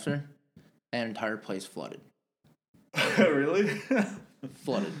days after, that entire place flooded. Really?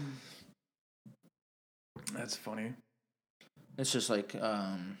 Flooded. That's funny. It's just like.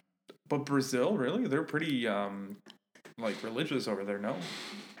 But Brazil, really? They're pretty like religious over there, no?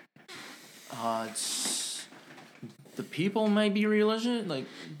 It's. The people might be religious, like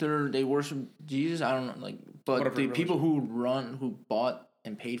they worship Jesus. I don't know, like, but the people who bought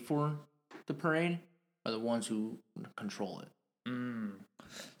and paid for the parade are the ones who control it. Mm.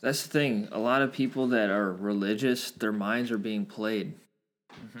 That's the thing. A lot of people that are religious, their minds are being played.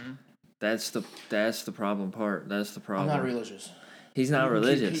 Mm-hmm. That's the problem part. That's the problem. I'm not religious. He's not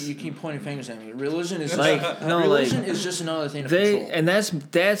religious. You keep pointing fingers at me. Religion is like religion is just another thing to control. And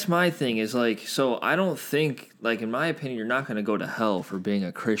that's my thing is like, so I don't think, like, in my opinion, you're not going to go to hell for being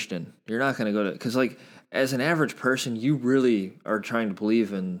a Christian. You're not going to go to, because like as an average person, you really are trying to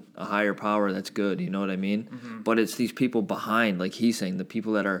believe in a higher power that's good. You know what I mean? Mm-hmm. But it's these people behind, like he's saying, the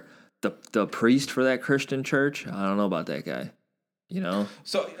people that are the priest for that Christian church. I don't know about that guy. You know,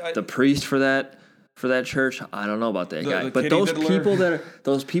 so the priest for that church, I don't know about that guy. But those people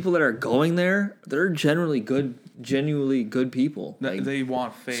that are going there, they're genuinely good people. Like, they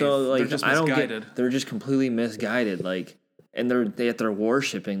want faith. So like, they're just misguided. They're just completely misguided. Like, and they're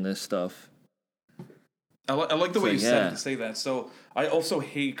worshiping this stuff. I like the way you said it to say that. So I also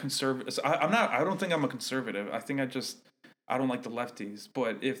hate conservatives. I don't think I'm a conservative. I think I don't like the lefties.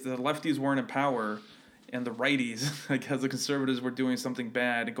 But if the lefties weren't in power, and the righties, like as the conservatives were doing something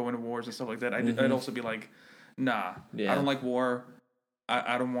bad and going to wars and stuff like that, I'd also be like, nah, I don't like war.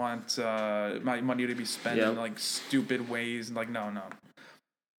 I don't want my money to be spent in like stupid ways. And like, no.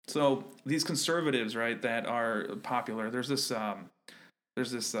 So these conservatives, right, that are popular, there's this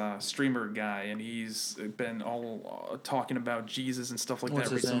streamer guy, and he's been all talking about Jesus and stuff like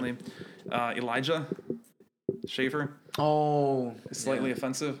that recently. Elijah Schaefer. Oh, it's slightly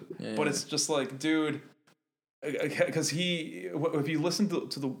offensive, but it's just like, dude. Because if you listen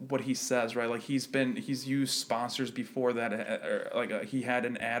to what he says, right, like he's used sponsors before that, he had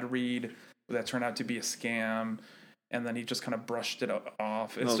an ad read that turned out to be a scam, and then he just kind of brushed it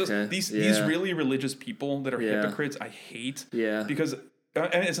off. It's just these really religious people that are hypocrites. I hate because,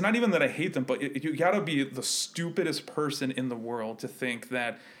 and it's not even that I hate them, but you gotta be the stupidest person in the world to think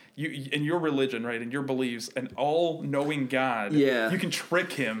that you in your religion, right, in your beliefs, an all-knowing God, you can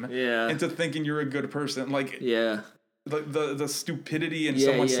trick him into thinking you're a good person. Like, the stupidity in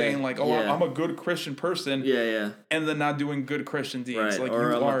someone saying, like, oh, I'm a good Christian person, and then not doing good Christian deeds. Right. Like,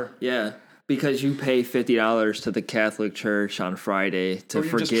 or you are... because you pay $50 to the Catholic Church on Friday to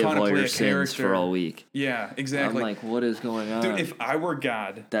forgive all your sins for all week. Yeah, exactly. I'm like, what is going on? Dude, if I were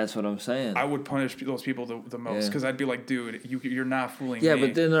God... That's what I'm saying. I would punish those people the most, because I'd be like, dude, you're not fooling me. Yeah,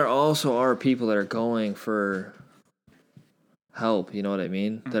 but then there also are people that are going for help, you know what I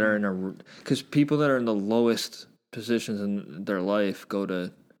mean? Mm-hmm. That are in a... Because people that are in the lowest positions in their life go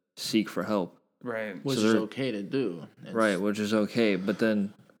to seek for help. Right. Which is okay to do. Right, which is okay, but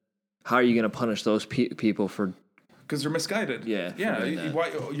then... How are you going to punish those people for... Because they're misguided. Yeah.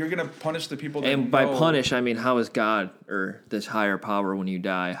 Why, you're going to punish the people that And by punish, I mean, how is God, or this higher power, when you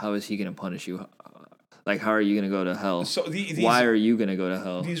die, how is he going to punish you? Like, how are you going to go to hell? So why are you going to go to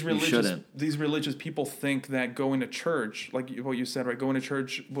hell? These religious people think that going to church, like what you said, right? Going to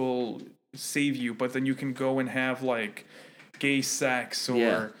church will save you, but then you can go and have, like... gay sex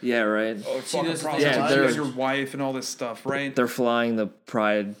or right. Fucking prostitution, your wife and all this stuff, right? They're flying the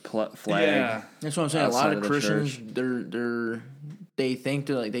pride flag. Yeah, that's what I'm saying. A lot of Christians, they think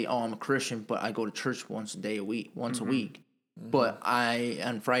I'm a Christian, but I go to church once a week. Mm-hmm. But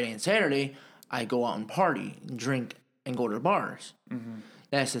on Friday and Saturday, I go out and party, and drink, and go to the bars. Mm-hmm.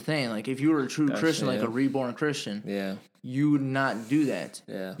 That's the thing. Like, if you were a true Christian, like a reborn Christian, you would not do that.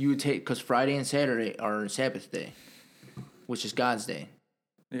 Yeah, you would take, because Friday and Saturday are Sabbath day, which is God's day.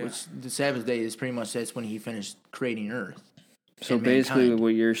 Yeah. Which the Sabbath day is pretty much, that's when he finished creating earth. So basically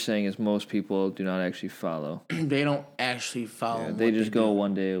what you're saying is most people do not actually follow. They don't actually follow. Yeah, they just go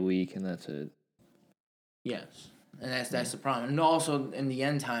one day a week and that's it. Yes. And that's the problem. And also in the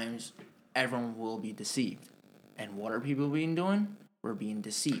end times, everyone will be deceived. And what are people doing? We're being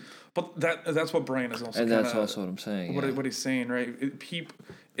deceived. But that's what Brian is also. And that's also what I'm saying. What he's saying, right?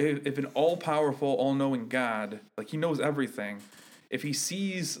 If an all-powerful, all-knowing God, like, he knows everything, if he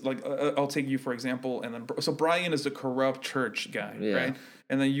sees, like, I'll take you for example, and then so Brian is the corrupt church guy, right?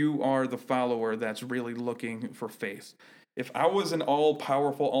 And then you are the follower that's really looking for faith. If I was an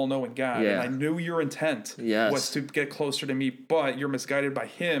all-powerful, all-knowing God, and I knew your intent was to get closer to me, but you're misguided by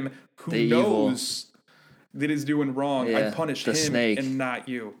him who knows that he's doing wrong, I'd punish him snake. And not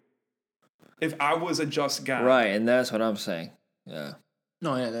you. If I was a just God. Right, and that's what I'm saying. Yeah.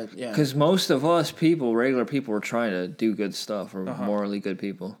 No, Because most of us people, regular people, are trying to do good stuff. We're morally good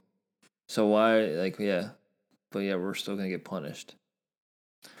people. So why, but we're still going to get punished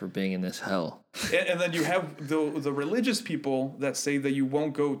for being in this hell. And then you have the religious people that say that you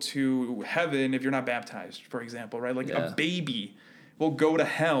won't go to heaven if you're not baptized, for example, right? Like a baby will go to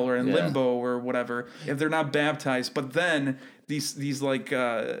hell or in limbo or whatever if they're not baptized. But then these like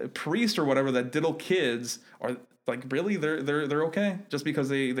priests or whatever that diddle kids are like, really, they're okay just because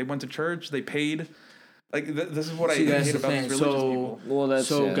they went to church, they paid. Like, this is what I hate about these religious people.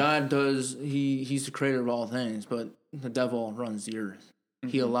 Well, God does, he's the creator of all things, but the devil runs the earth.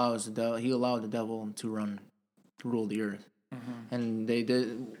 Mm-hmm. He allowed the devil to rule the earth. Mm-hmm. And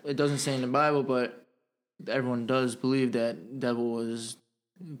it doesn't say in the Bible, but everyone does believe that devil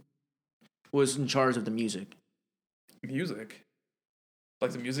was in charge of the music. Music?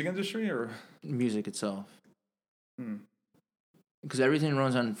 Like the music industry, or? Music itself. Because everything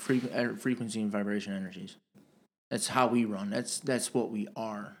runs on frequency and vibration energies. That's how we run. That's what we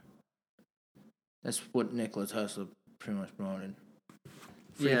are. That's what Nikola Tesla pretty much promoted.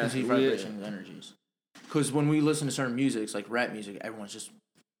 Frequency, vibration, and energies. Because when we listen to certain music, it's like rap music, everyone's just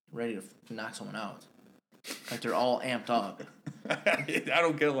ready to knock someone out. Like, they're all amped up.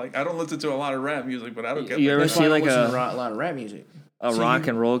 I don't listen to a lot of rap music, but I don't get. You ever see like a lot of rap music? A rock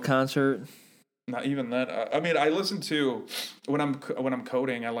and roll concert? Not even that. I mean, I listen to when I'm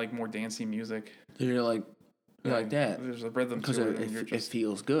coding. I like more dancey music. You're like that. There's a rhythm because to it. It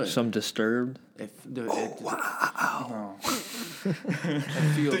feels good. Some Disturbed. Wow!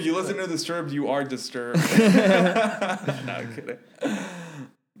 Dude, you listen to Disturbed, you are disturbed. No, I'm kidding.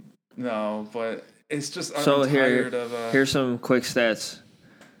 No, but it's just here's some quick stats.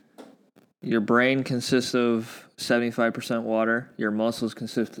 Your brain consists of 75% water. Your muscles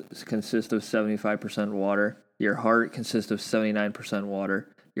consist of 75% water. Your heart consists of 79% water.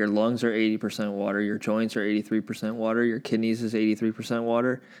 Your lungs are 80% water. Your joints are 83% water. Your kidneys is 83%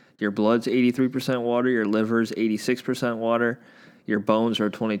 water. Your blood's 83% water. Your liver's 86% water. Your bones are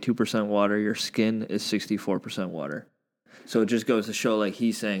 22% water. Your skin is 64% water. So it just goes to show, like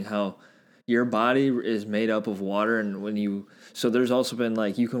he's saying, how your body is made up of water, and so there's also been,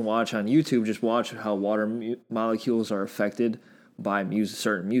 like, you can watch on YouTube, just watch how water molecules are affected by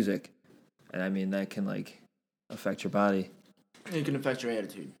certain music, and I mean that can like affect your body It can affect your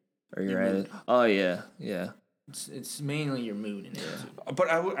attitude. or your attitude. Oh yeah. It's mainly your mood and attitude. But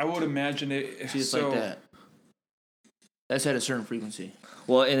I would imagine it. See, it's so, like that. That's at a certain frequency.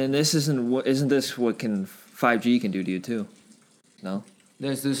 Well, and then isn't this what 5G can do to you too? No.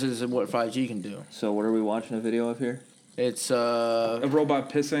 This is what 5G can do. So what are we watching a video of here? It's a robot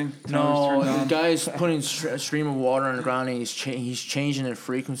pissing. No, the guy's putting a stream of water on the ground and he's changing the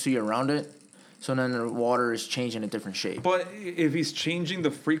frequency around it. So then the water is changing a different shape. But if he's changing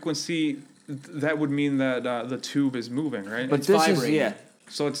the frequency, that would mean that the tube is moving, right? But it's vibrating.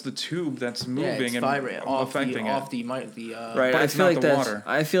 So it's the tube that's moving and affecting affecting right. But I it's feel not like the that's water.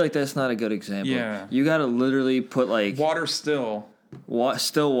 I feel like that's not a good example. Yeah. You got to literally put like water still.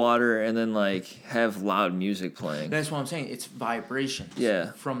 Still water and then like have loud music playing. That's what I'm saying. It's vibrations.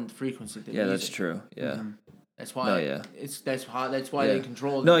 Yeah. From the frequency. To the yeah, music. that's true. Yeah. Mm-hmm. That's why. No, yeah. That's why they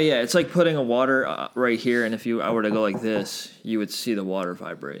control. No, yeah. It's like putting a water right here, and if I were to go like this, you would see the water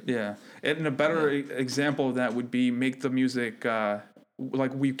vibrate. Yeah, and a better example of that would be make the music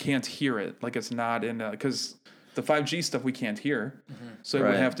like we can't hear it, like it's not in because the 5G stuff we can't hear, so it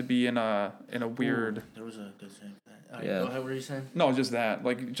would have to be in a weird. Ooh, there was a good thing. Yeah. Go ahead. What were you saying? No, just that.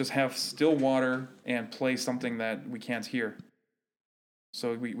 Like just have still water and play something that we can't hear,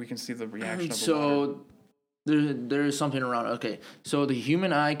 so we can see the reaction of the water. There is something around. Okay, so the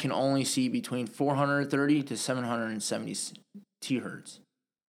human eye can only see between 430 to 770 tHz.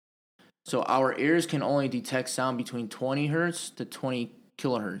 So our ears can only detect sound between 20 hertz to 20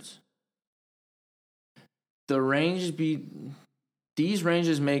 kilohertz. These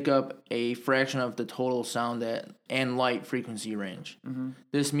ranges make up a fraction of the total sound and light frequency range. Mm-hmm.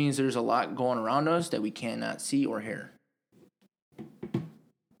 This means there's a lot going around us that we cannot see or hear.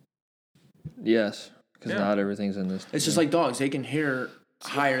 Yes. Because not everything's in this. It's just like dogs. They can hear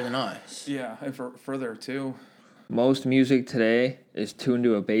higher than us. Yeah, and further too. Most music today is tuned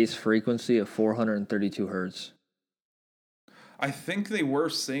to a base frequency of 432 hertz. I think they were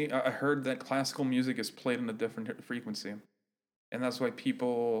saying... I heard that classical music is played in a different frequency. And that's why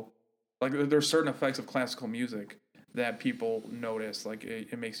people... Like, there's certain effects of classical music that people notice. Like,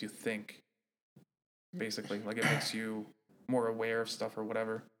 it makes you think, basically. Like, it makes you more aware of stuff or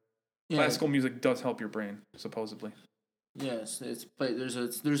whatever. Yeah. Classical music does help your brain, supposedly. Yes, the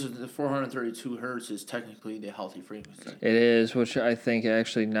 432 hertz is technically the healthy frequency. It is, which I think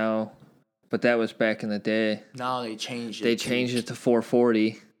actually now, but that was back in the day. Now they changed it. They changed it to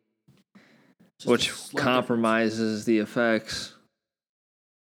 440, which compromises the effects.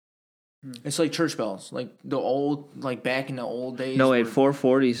 It's like church bells, like back in the old days. No, wait,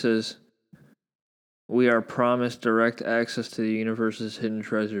 440 says, "We are promised direct access to the universe's hidden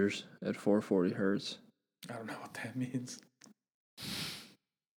treasures at 440 hertz." I don't know what that means.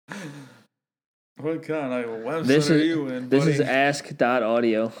 What kind of website are you in, buddy? This is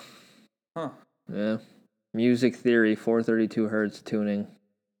ask.audio. Huh. Yeah. Music theory, 432 hertz tuning.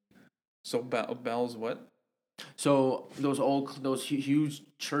 So bells what? So those huge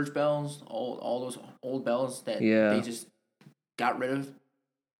church bells, all those old bells that they just got rid of,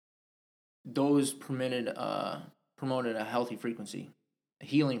 those promoted a healthy frequency, a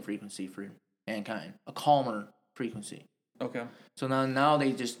healing frequency for mankind, a calmer frequency. Okay. So now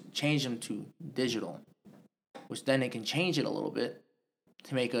they just change them to digital, which then they can change it a little bit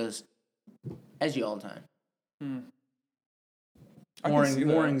to make us edgy all the time.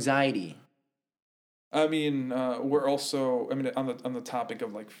 More anxiety. I mean, we're also. I mean, on the topic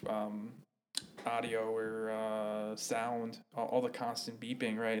of like audio or sound, all the constant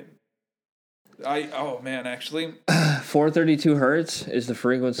beeping, right? Actually, 432 hertz is the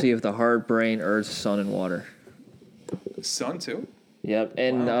frequency of the heart, brain, earth, sun, and water. Sun too? Yep,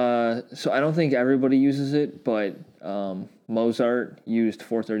 and so I don't think everybody uses it, but Mozart used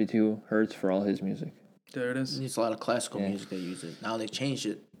 432 hertz for all his music. There it is. It's a lot of classical music that use it. Now they've changed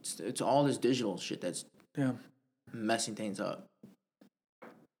it. It's all this digital shit that's messing things up.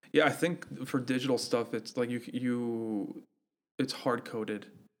 Yeah, I think for digital stuff, it's like it's hard coded.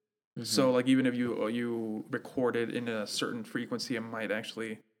 Mm-hmm. So like even if you record it in a certain frequency, it might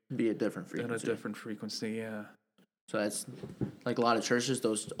actually be a different frequency. In a different frequency, yeah. So that's like a lot of churches.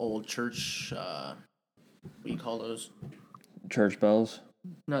 Those old church, what do you call those? Church bells.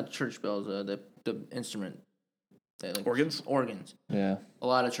 Not church bells. The instrument. Organs. Organs. Yeah. A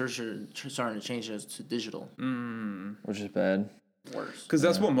lot of churches are starting to change those to digital. Which is bad. Worse. Because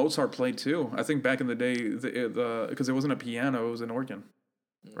that's what Mozart played too. I think back in the day, because it wasn't a piano, it was an organ,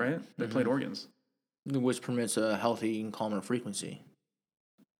 right? They played organs, which permits a healthy and calmer frequency.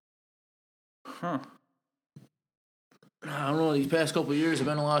 Huh. I don't know. These past couple of years, I've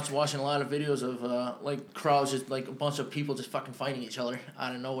been watching a lot of videos of like crowds, just like a bunch of people just fucking fighting each other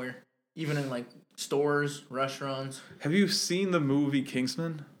out of nowhere, even in like stores, restaurants. Have you seen the movie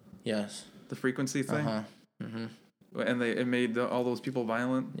Kingsman? Yes. The frequency thing. Mm-hmm. And it made all those people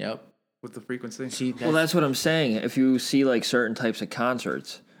violent. Yep. With the frequency. See, Well, that's what I'm saying. If you see like certain types of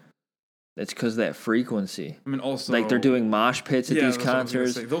concerts, it's because of that frequency. I mean, also like they're doing mosh pits at these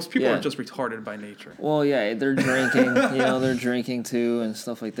concerts. Those people are just retarded by nature. Well, yeah, they're drinking. They're drinking too and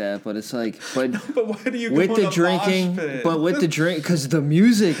stuff like that. But it's like, but why do you with go the in a drinking? mosh pit? But with the drink, because the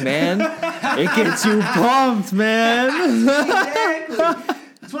music, man, it gets you pumped, man. Exactly.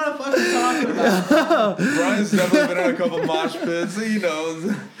 That's what I'm fucking talking about. Brian's definitely been in a couple mosh pits. He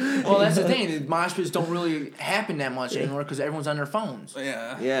knows. Well, that's the thing. Mosh pits don't really happen that much anymore because everyone's on their phones.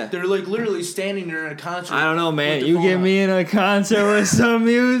 Yeah. They're like literally standing there in a concert. I don't know, man. You get me in a concert with some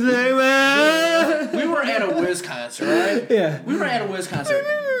music, man. We were at a Wiz concert, right? Yeah. We were at a Wiz concert.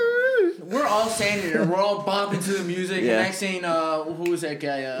 We're all standing there. We're all bopping to the music. Yeah. And next thing, who was that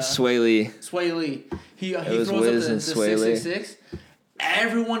guy? Sway Lee. Sway Lee. He was throws Wiz up the and Sway Lee. 666.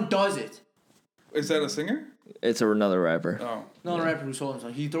 Everyone does it. Is that a singer? It's another rapper. Oh. No, the rapper who sold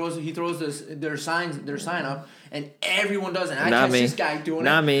himself. He throws their sign up, and everyone does it. And I Not catch me. this guy doing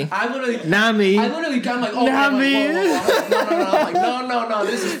Not it. me. I literally I'm like, oh, Not I'm like, me. whoa. No. I'm like, no,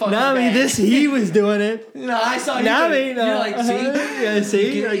 this is fucking Not me. bad. He was doing it. No, I saw you. Not me. No. You're like, see? Yeah,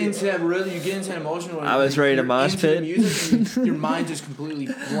 see? You get into that you get into that emotion. Where I was ready to you're mosh into the pit. music and your mind just completely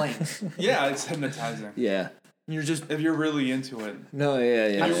blanks. Yeah, it's hypnotizing. Yeah. You're just. If you're really into it. No,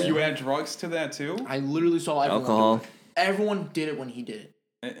 yeah. You add drugs to that too? I literally saw everyone Alcohol. do it. Everyone did it when he did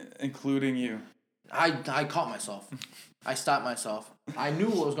it. Including you. I caught myself. I stopped myself. I knew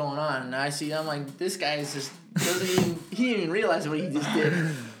what was going on, and I'm like, this guy is just he didn't even realize what he just did.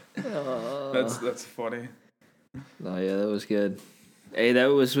 That's funny. Oh yeah, that was good. Hey, that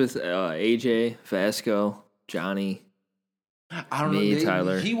was with AJ, Vasco, Johnny. I don't Me, know.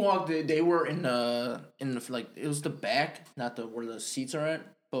 Tyler. He walked. They were in the like it was the back, not the where the seats are at,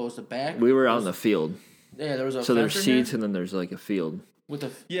 but it was the back. We were out in the field. Yeah, there was a. So there's fence in seats there and then there's like a field with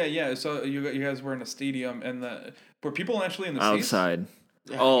a. Yeah. So you guys were in a stadium, and were people actually in the seats? outside.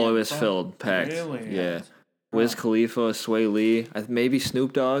 Yeah, It was filled, packed. Really? Yeah. Wiz Khalifa, Sway Lee, maybe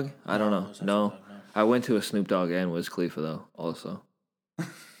Snoop Dogg. I don't know. it wasn't No, Snoop Dogg, no. I went to a Snoop Dogg and Wiz Khalifa though. Also,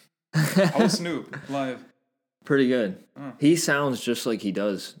 How was Snoop live? pretty good. Oh. He sounds just like he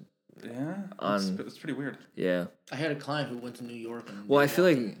does. Yeah. It's pretty weird. Yeah. I had a client who went to New York and. Well, I feel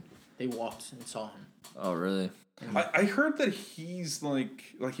like. They walked and saw him. Oh really? I heard that he's like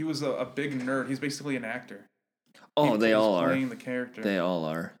he was a big nerd. He's basically an actor. Oh, they He's all are. playing the character. They all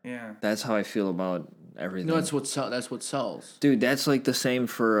are. Yeah. That's how I feel about everything. No, that's what sells. Dude, that's like the same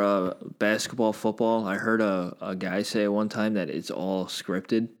for basketball, football. I heard a guy say one time that it's all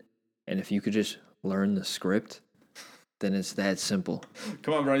scripted, and if you could just learn the script, then it's that simple.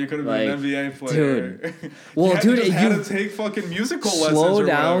 Come on, bro. You could have Like, been an NBA player. dude. Well, you dude, had you to take fucking musical lessons. slow or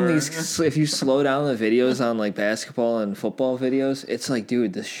down whatever. these. If you slow down the videos on like basketball and football videos, it's like,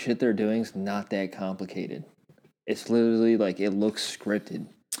 dude, the shit they're doing is not that complicated. It's literally like it looks scripted.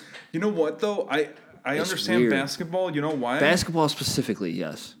 You know what though? I It's understand weird. basketball. You know why? Basketball specifically,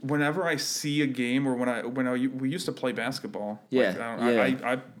 yes. Whenever I see a game, or we used to play basketball.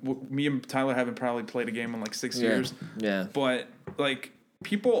 Yeah, Me and Tyler haven't probably played a game in like 6 Yeah, years. yeah. But like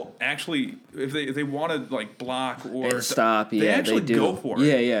people actually, if they want to like block or And stop, yeah, they actually do. go for it.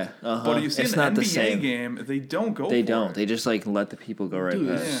 Yeah, yeah. Uh-huh. But you see it's in not an the NBA same. game, they don't go. They for don't. It. They just like let the people go right Dude,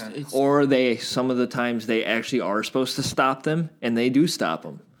 past. Yeah. Or they some of the times they actually are supposed to stop them, and they do stop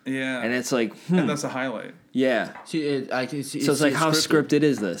them. Yeah. And it's like, and that's a highlight. yeah. See, I can see. So it's like, how scripted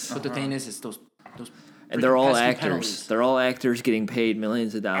is this? But the thing is, it's those. And they're all pesky actors. penalties. They're all actors getting paid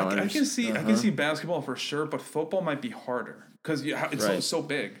millions of dollars. I can see basketball for sure, but football might be harder because it's Right. so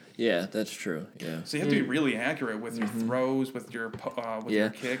big. Yeah, that's true. Yeah. So you have to be really accurate with your throws, with your your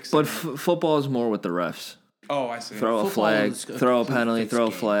kicks. But and- football is more with the refs. oh, I see. Throw a Football flag, is a throw a complete penalty, fixed throw a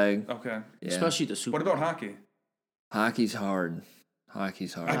game. flag. Okay. Yeah. Especially the Super. What about hockey? Hockey's hard.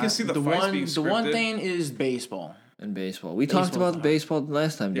 Hockey's hard. I can see the fights being The one scripted. thing is baseball. And baseball. We talked about the baseball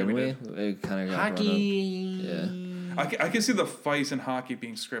last time, Yeah, didn't we we? did. It kind of got Hockey. brought up. Yeah. I can see the fights in hockey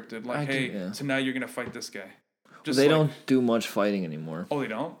being scripted. Like, hey, yeah. tonight you're gonna fight this guy. They like- don't do much fighting anymore. Oh, they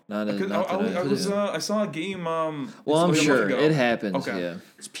don't. Not Because not today. I saw a game. Well, it's I'm like a month sure ago. it happens. Okay. Yeah,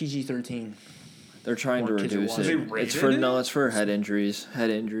 It's PG-13. they're trying to More kids are reduce watching. it. They It's for rated it? It's for head injuries. Head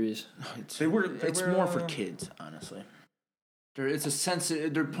injuries. They were more for kids, honestly. It's a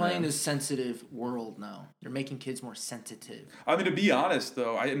sensitive. They're playing this sensitive world now. They're making kids more sensitive. I mean, to be honest,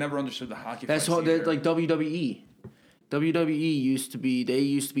 though, I never understood the hockey. That's fights what either. like WWE. WWE used to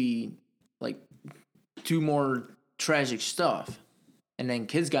be like do more tragic stuff, and then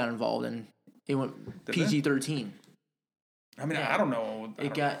kids got involved and it went PG-13. I mean, I don't know.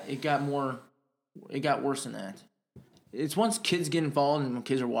 It got worse than that. It's once kids get involved and when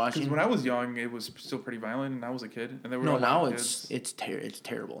kids are watching. Because when I was young, it was still pretty violent, and I was a kid, and there were now it's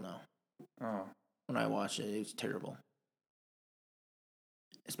terrible now. Oh. When I watch it, it's terrible.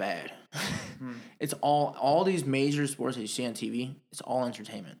 It's bad. It's all these major sports that you see on TV. It's all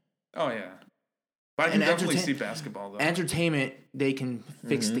entertainment. Oh yeah, but I can definitely see basketball though. Entertainment, they can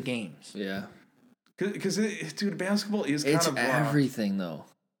fix the games. Yeah. Because dude, basketball is kind It's of everything though.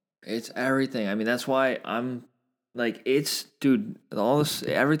 It's everything. I mean, that's why I'm like, all this,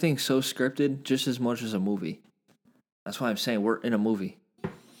 everything's so scripted just as much as a movie. That's why I'm saying we're in a movie.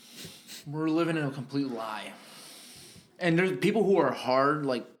 We're living in a complete lie. And there's people who are hard,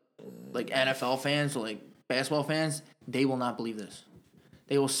 like NFL fans, or like basketball fans, they will not believe this.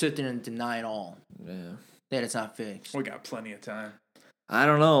 They will sit there and deny it all. Yeah. That it's not fixed. We got plenty of time. I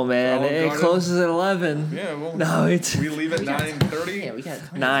don't know, man. It closes at 11. Yeah, well, no, we leave at 9:30. Yeah, we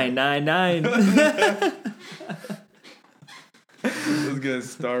got 9. This guy's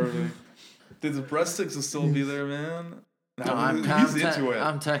starving. Did the breadsticks will still be there, man? No, he's into it.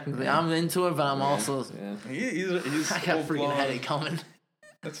 I'm into it, but I'm also. Yeah. He's I got a freaking headache coming.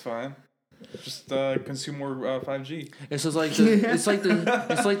 That's fine. Just consume more 5G. It's just like it's like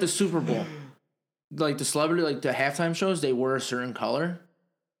the Super Bowl. Like the celebrity, like the halftime shows, they wear a certain color.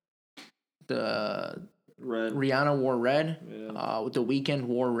 The Red. Rihanna wore red. Yeah. With the Weeknd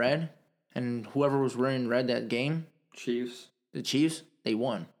wore red, and whoever was wearing red that game, the Chiefs, they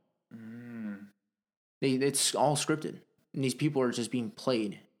won. It's all scripted, and these people are just being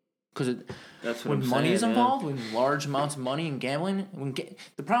played. Because when money is involved, when large amounts of money and gambling,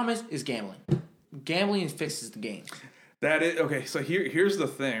 the problem is gambling. Gambling fixes the game. That is okay. So here's the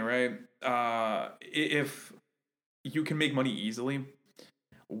thing, right? If you can make money easily,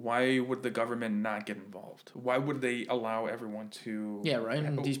 why would the government not get involved? Why would they allow everyone to? Yeah, right.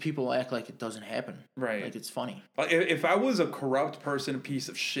 And these people act like it doesn't happen. Right. Like it's funny. If I was a corrupt person, a piece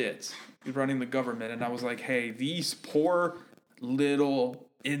of shit, running the government, and I was like, hey, these poor little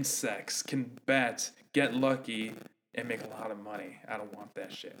insects can get lucky, and make a lot of money. I don't want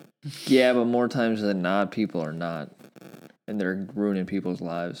that shit. Yeah, but more times than not, people are not. And they're ruining people's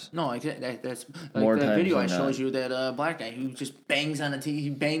lives. No, like that's like more that video I than showed not. you, that black guy who just bangs on the TV. He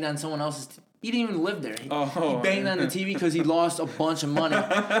banged on someone else's he didn't even live there. He banged on the TV because he lost a bunch of money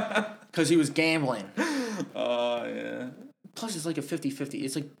because he was gambling. Oh, yeah. Plus, it's like a 50-50.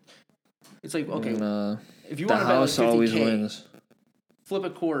 It's like okay, if you the want to bet house like 50K, always wins. flip a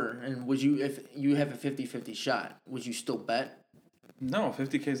quarter, and would you, if you have a 50-50 shot, would you still bet? No,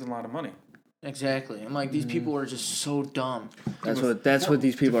 50K is a lot of money. Exactly. I'm like, these people are just so dumb. That's what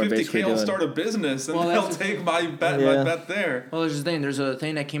these people are basically 50K doing. will start a business, and Well, they'll take my bet there. Well, there's the thing. There's a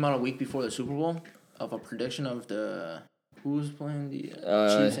thing that came out a week before the Super Bowl of a prediction of who's playing the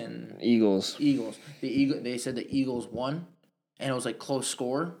Chiefs and Eagles. They said the Eagles won, and it was like close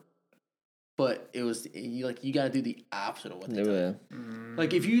score, but it was you got to do the opposite of what they did.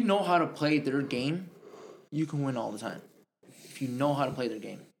 Like if you know how to play their game, you can win all the time. If you know how to play their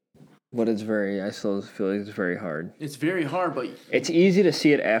game. But I still feel like it's very hard. It's very hard, but it's easy to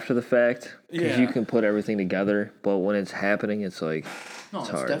see it after the fact because Yeah. you can put everything together. But when it's happening, it's like no, it's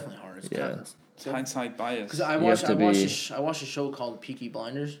hard. definitely hard. It's hindsight bias. Because I watched a show called Peaky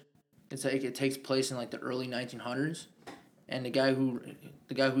Blinders. It's like it takes place in like the early 1900s, and the guy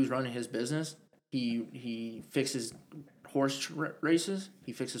who's running his business, he fixes horse races.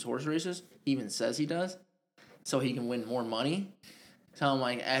 He fixes horse races. He even says he does, so he can win more money. So I'm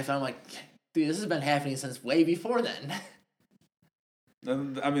like, dude, this has been happening since way before then.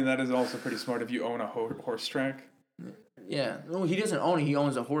 I mean, that is also pretty smart if you own a horse track. Yeah. No, he doesn't own it. He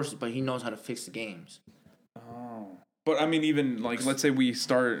owns the horses, but he knows how to fix the games. Oh. But, I mean, even, like, let's say we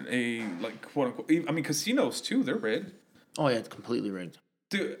start a, like, quote-unquote... I mean, casinos, too, they're rigged. Oh, yeah, it's completely rigged.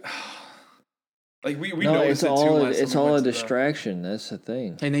 Dude... Like, we no, noticed it's it, too, it's all a distraction. That's the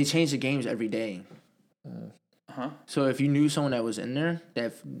thing. And they change the games every day. So if you knew someone that was in there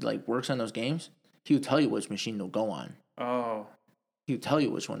that like works on those games, he would tell you which machine to go on. Oh. He would tell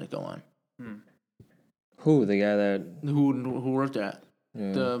you which one to go on. Who? The guy that who worked at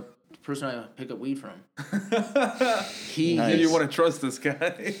the person I pick up weed from. Nice. You want to trust this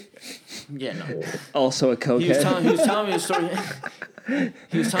guy? Yeah, no. Also a cokehead. He was telling me a story.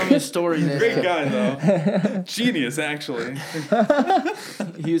 He was telling me a story that great guy though, genius actually.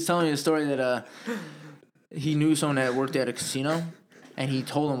 He was telling me a story that he knew someone that worked at a casino, and he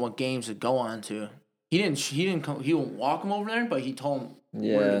told him what games to go on to, He didn't come. He won't walk him over there, but he told him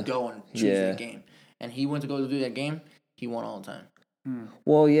where to go and choose that game. And he went to go do that game. He won all the time.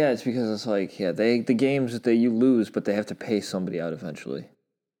 Well, yeah, it's because it's like, the games that you lose, but they have to pay somebody out eventually.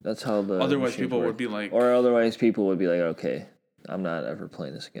 That's how the Otherwise, people would be like... Or otherwise, people would be like, okay, I'm not ever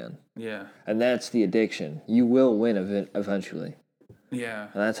playing this again. Yeah. And that's the addiction. You will win eventually. Yeah.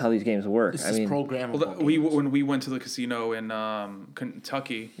 And that's how these games work. This is programmable. Well, when we went to the casino in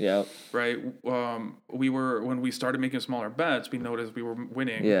Kentucky, right? When we started making smaller bets, we noticed we were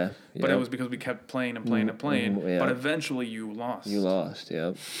winning. Yeah. But it was because we kept playing and playing and playing. But eventually, you lost. You lost.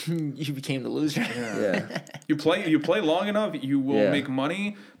 Yep. You became the loser. Yeah. You play long enough, you will make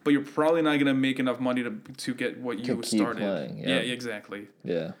money, but you're probably not gonna make enough money to get what you started. Playing, Yeah, exactly.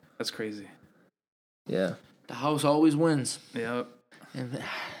 Yeah. That's crazy. Yeah. The house always wins. Yeah. And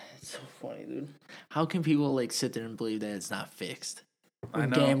it's so funny, dude. How can people like sit there and believe that it's not fixed? I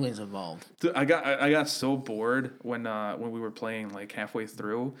know. Gambling's involved. Dude, I got so bored when we were playing like halfway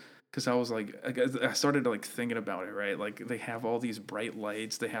through, because I was like, I started like thinking about it, right? Like they have all these bright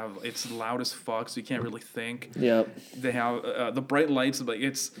lights. It's loud as fuck, so you can't really think. Yep. They have the bright lights. Like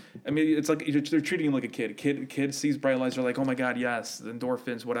it's like they're treating you like a kid. Kid sees bright lights. They're like, oh my god, yes, the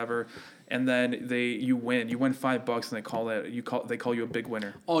endorphins, whatever. And then you win. You win $5, and they call you a big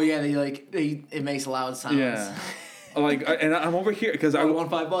winner. Oh yeah, it makes loud sounds. Yeah. And I'm over here because I won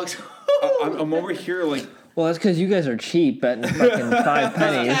 $5. I'm over here like. Well, that's because you guys are cheap betting fucking 5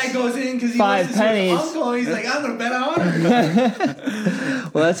 pennies. This guy goes in because he 5 pennies. His uncle. He's like, I'm gonna bet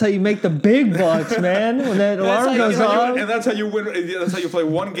 $100. Well, that's how you make the big bucks, man. When that alarm goes off, and that's how you win. That's how you play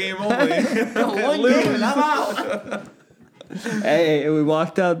one game only. One game, and I'm out. Hey, we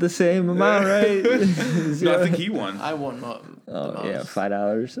walked out the same amount, right? No, I think he won. I won. Oh yeah,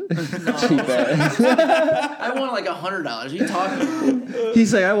 $5. Cheap ass. I won like $100. What are you talking about?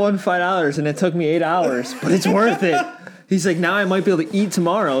 He's like, I won $5, and it took me 8 hours, but it's worth it. He's like, now I might be able to eat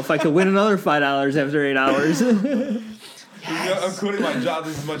tomorrow if I could win another $5 after 8 hours. Yes. I'm quitting my job.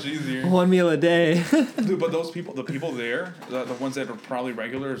 This is much easier. 1 meal a day. Dude, but the people there, the ones that are probably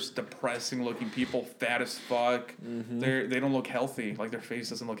regulars, depressing looking people, fat as fuck. Mm-hmm. They don't look healthy. Like their face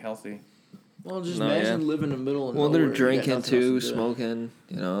doesn't look healthy. Well, just imagine living in the middle of nowhere. Well, they're drinking too, smoking.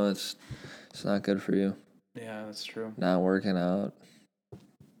 You know, it's not good for you. Yeah, that's true. Not working out,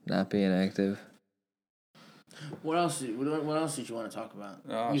 not being active. What else did you want to talk about?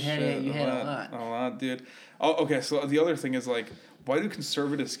 Oh, you had a lot, dude. Oh, okay. So the other thing is like, why do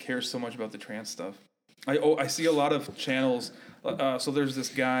conservatives care so much about the trans stuff? I see a lot of channels. So there's this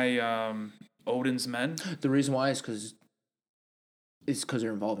guy, Odin's Men. The reason why is because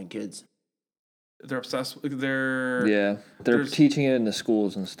they're involving kids. They're obsessed. They're teaching it in the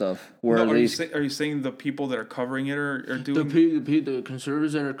schools and stuff. Are you saying the people that are covering it are doing the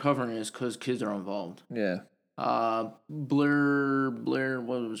conservatives that are covering it is because kids are involved? Yeah. Blair,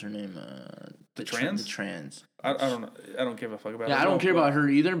 what was her name? The trans. The trans. I don't know. I don't give a fuck about. Yeah, I don't care about her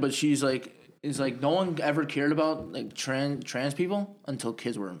either. But she's like, no one ever cared about like trans people until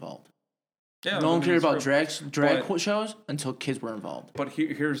kids were involved. Yeah, no one cared about drag shows until kids were involved. But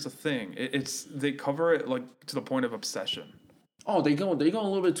here's the thing: they cover it like to the point of obsession. Oh, they go a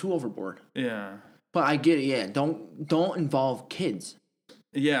little bit too overboard. Yeah. But I get it. Yeah, don't involve kids.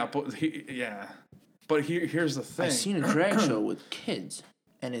 Yeah, but here's the thing: I've seen a drag show with kids,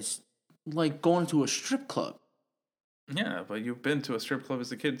 and it's like going to a strip club. Yeah, but you've been to a strip club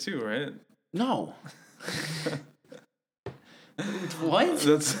as a kid too, right? No. What?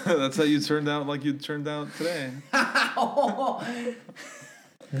 That's how you turned out like you turned out today. Well,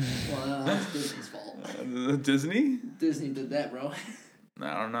 that's Disney's fault. Disney? Disney did that, bro.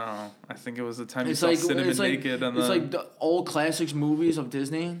 I don't know. I think it was the time you saw Cinnamon naked on the... It's like the old classics movies of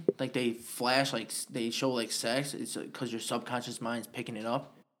Disney. Like, they flash, like, they show, like, sex. It's because your subconscious mind's picking it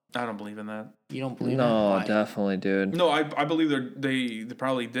up. I don't believe in that. You don't believe that? No, definitely, dude. No, I believe they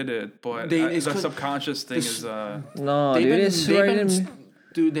probably did it, but the subconscious thing is... No,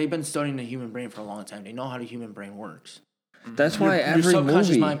 dude, they've been studying the human brain for a long time. They know how the human brain works. That's why every your subconscious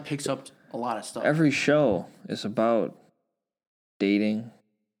movie, mind picks up a lot of stuff. Every show is about dating,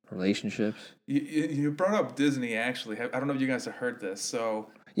 relationships. You brought up Disney, actually. I don't know if you guys have heard this, so...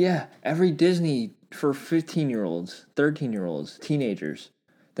 Yeah, every Disney for 15-year-olds, 13-year-olds, teenagers.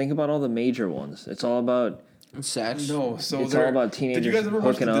 Think about all the major ones. It's all about sex. No, so it's all about teenagers. Did you guys ever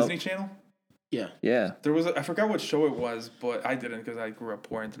watch the up. Disney Channel? Yeah. Yeah. There was I forgot what show it was, but I didn't because I grew up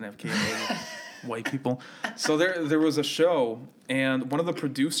poor and didn't have cable. White people. So there was a show, and one of the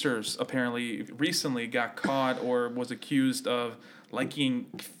producers apparently recently got caught or was accused of liking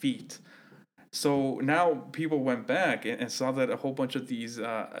feet. So now people went back and saw that a whole bunch of these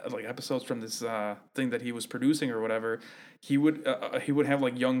like episodes from this thing that he was producing or whatever, he would have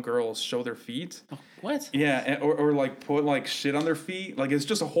like young girls show their feet. Oh, what? Yeah, or like put like shit on their feet. Like it's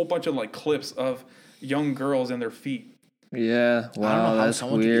just a whole bunch of like clips of young girls and their feet. Yeah, wow, I don't know how that's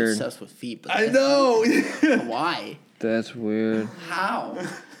someone can be weird. obsessed with feet. But I know. Why? That's weird. How?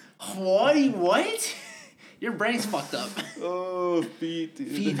 What? Your brain's fucked up. Oh, feet, dude.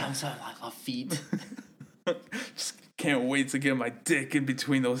 Feet. I love feet. Just can't wait to get my dick in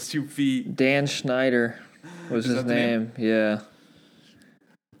between those 2 feet. Dan Schneider was Is his that the name. Yeah.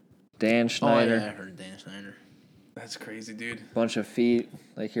 Dan Schneider. Oh, yeah, I heard Dan Schneider. That's crazy, dude. Bunch of feet,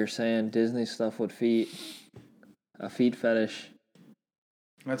 like you're saying, Disney stuff with feet. A feet fetish.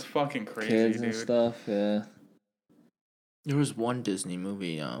 That's fucking crazy, Kids dude. and stuff, yeah. There was one Disney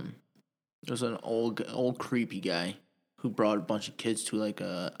movie. There was an old creepy guy who brought a bunch of kids to like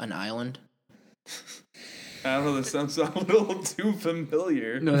an island. I don't know. This sounds a little too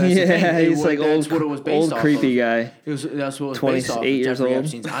familiar. No, that's the thing. Yeah, he's like that's old, what it was based old off creepy of. guy. That's what it was based off. 28 years Jeffrey old.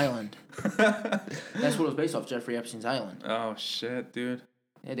 Epstein's Island. That's what it was based off. Jeffrey Epstein's Island. Oh shit, dude.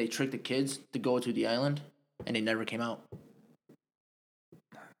 Yeah, they tricked the kids to go to the island, and they never came out.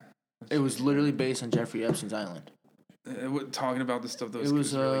 It was literally based on Jeffrey Epstein's Island. Talking about this stuff, though, It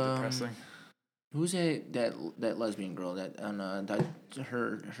was really depressing. Who's that lesbian girl that on that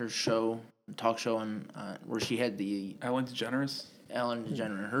her talk show on where she had the Ellen DeGeneres. Ellen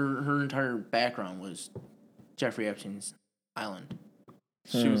DeGeneres. Her entire background was Jeffrey Epstein's Island.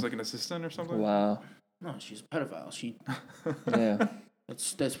 She was like an assistant or something. Wow. No, she's a pedophile. She Yeah.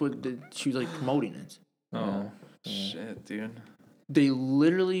 that's what she was like promoting it. Oh shit, dude. They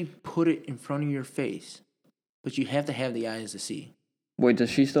literally put it in front of your face, but you have to have the eyes to see. Wait, does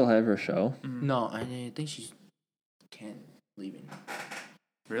she still have her show? No, I think she's leaving.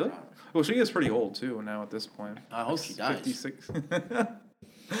 Really? Well, she gets pretty old too now at this point. I hope she dies. 56.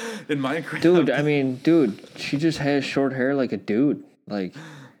 In Minecraft. Dude, she just has short hair like a dude. Like,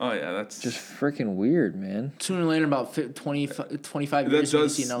 oh yeah, that's just freaking weird, man. Sooner or later, about 25 that years, you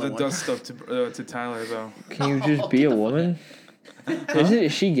see another that one. does stuff to Tyler though. Can you just be a woman?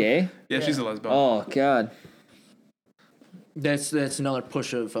 Is she gay? Yeah, she's a lesbian. Oh God. That's another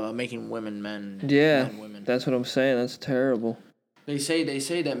push of making women men. Yeah, men women. that's what I'm saying. That's terrible. They say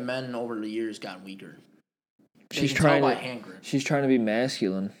that men over the years got weaker. She's They can tell trying by to. hand grip. She's trying to be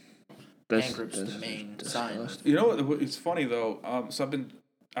masculine. Hand grip's the main sign. You know what? It's funny though. So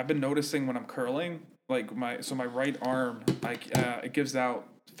I've been noticing when I'm curling, like my right arm, it gives out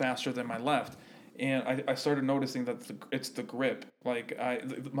faster than my left, and I started noticing that it's the grip. Like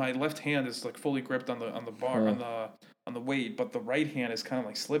my left hand is like fully gripped on the bar on the weight, but the right hand is kind of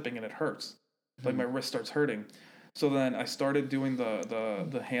like slipping and it hurts. Like my wrist starts hurting. So then I started doing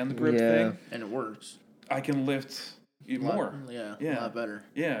the hand grip thing, And it works. I can lift more. Yeah, Yeah. a lot better.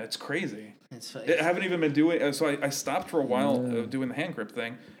 Yeah, it's crazy. It's I haven't even been doing. So I stopped for a while doing the hand grip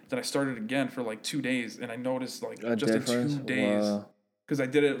thing. Then I started again for like 2 days, and I noticed like just difference? in 2 days. Wow. Because I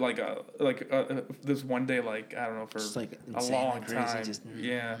did it like this one day, like I don't know, for Just, like, a insanely long crazy, time. just-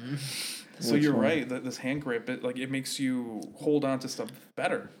 Yeah. So Which you're one? right. That this hand grip, it makes you hold on to stuff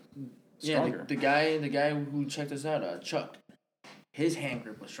better, stronger. Yeah, the guy who checked us out, Chuck, his hand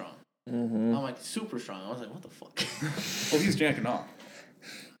grip was strong. Mm-hmm. I'm like super strong. I was like, what the fuck? Well, he's jacking off.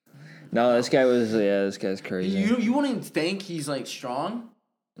 No, this guy's crazy. You wouldn't even think he's like strong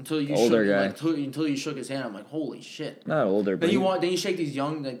until you Older shook, guy. Like, until you shook his hand. I'm like, holy shit. Not older, but Then you shake these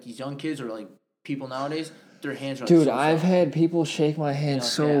young kids or like people nowadays. Their hands are like, dude, so I've strong. had people shake my hand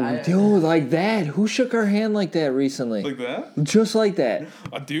Yeah, dude, like that. Who shook our hand like that recently? Like that? Just like that.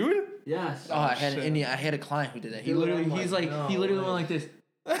 A dude? Yes. Oh, I had a client who did that. He Dude, literally I'm he like, literally no went like this.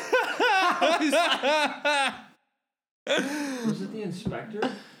 Was it the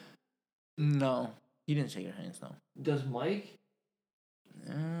inspector? No, he didn't shake your hands. No. Does Mike?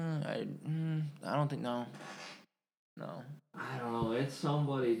 I don't think no. No. I don't know. It's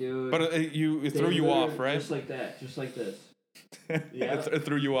somebody, dude. But it threw you off, right? Just like that. Just like this. It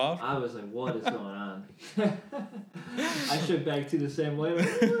threw you off. I was like, what is going on? I shook back to the same way.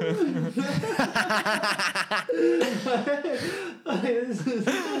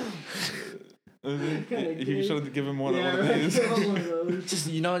 You should have given one of these. Just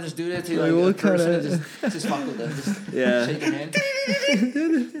just do that to Like, like what a person. kinda- And just fuck with them. Just Yeah. shake your hand.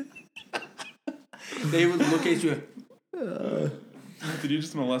 They would look at you. Did you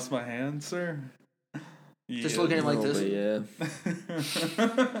just molest my hand, sir? Just look at it like this. Yeah.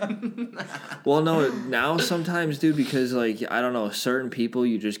 Well, no, now sometimes, dude, because like I don't know, certain people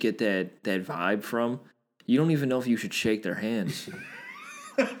you just get that vibe from. You don't even know if you should shake their hands.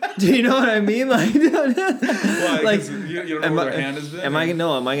 Do you know what I mean? Like, Why? like, 'Cause you don't know where their hand has been? am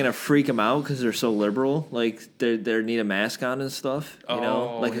I gonna freak them out because they're so liberal? Like they need a mask on and stuff. You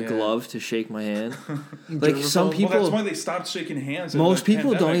know, Oh, like a yeah. glove to shake my hand. Like some Germaphobe? people, Well, that's why they stopped shaking hands. in most the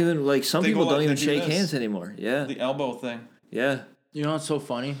people don't pandemic. even like. Some They people go don't like- even they do shake this. hands anymore. Yeah, The elbow thing. yeah. You know what's so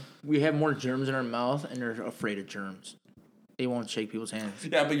funny? We have more germs in our mouth, and they're afraid of germs. They won't shake people's hands.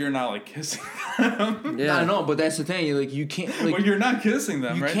 Yeah, but you're not like kissing them. Yeah. I know, but that's the thing. Like you can't. Like, Well, you're not kissing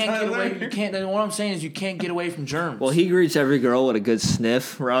them, you right? can't get Tyler? away. You can't. What I'm saying is, you can't get away from germs. Well, he greets every girl with a good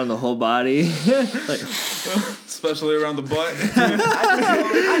sniff around the whole body, like, Especially around the butt.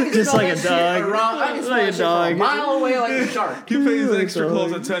 just like a dog. I can smell Like a that shit from dog. a mile away, like a shark. He pays extra dog.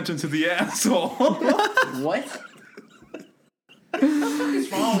 close attention to the asshole. What? What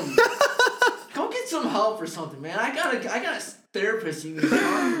is wrong with you? Go get some help or something, man. I got a therapist you can talk to.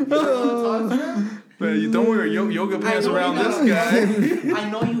 You wanna talk to them? Man, you don't wear yoga pants know around you this got- guy. I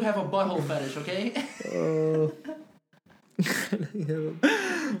know you have a butthole fetish, okay?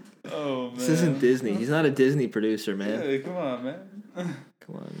 Oh man. This isn't Disney. He's not a Disney producer, man. Hey, come on, man.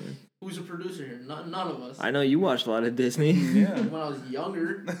 Come on, man. Who's a producer here? None of us. I know you watched a lot of Disney. Yeah. When I was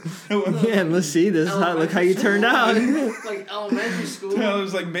younger, Yeah, and let's see. This is how look how you turned out. like elementary school.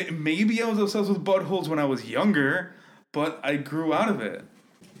 Tyler's like, maybe I was obsessed with buttholes when I was younger, but I grew out of it.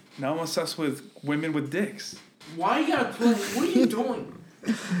 Now I'm obsessed with women with dicks. Why you gotta play? What are you doing?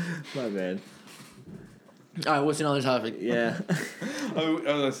 My bad. All right, what's another topic? Yeah.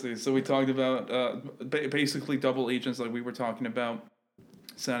 Let's see. So we talked about basically double agents, like we were talking about,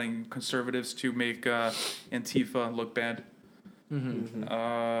 sending conservatives to make Antifa look bad.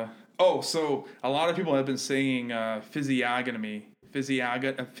 So a lot of people have been saying physiognomy.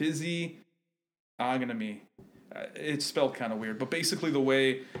 Physiognomy. It's spelled kind of weird, but basically the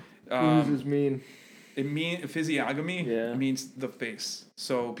way What does this mean? physiognomy Yeah. means the face.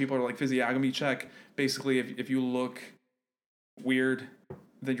 So people are like physiognomy check. Basically, if you look weird,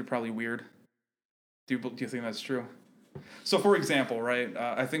 then you're probably weird. Do you think that's true? So, for example, right?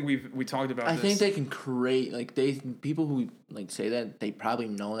 I think we talked about. I this. think they can create people who like say that they probably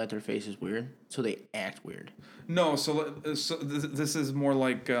know that their face is weird, so they act weird. No, so this is more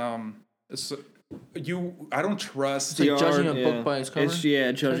like I don't trust. It's like judging a book by its cover. It's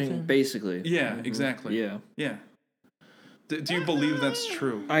judging basically. Yeah, exactly. Yeah. Yeah. Do you believe that's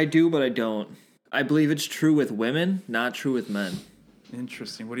true? I do, but I don't. I believe it's true with women, not true with men.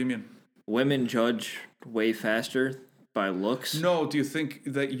 Interesting. What do you mean? Women judge way faster by looks. No, do you think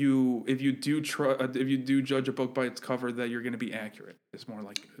that if you do judge a book by its cover, that you're going to be accurate? It's more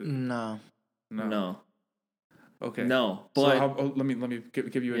like No. No. Okay. No. So But let me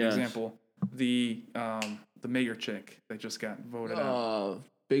give you an Yes. example. The mayor chick that just got voted out.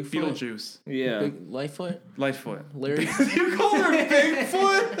 Bigfoot. Beetlejuice. yeah. Big Lightfoot. Lightfoot. Larry. You call her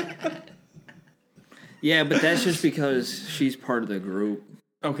Bigfoot? Yeah, but that's just because she's part of the group.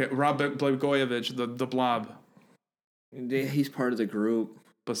 Okay, Rob Blagojevich, the blob. He's part of the group.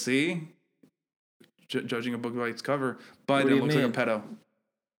 But see, judging a book by its cover, What do Biden you looks like a mean? pedo.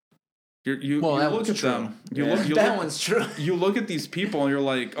 You Well, that look one's at true. them. You Yeah. look. You That look, one's true. you look at these people and you're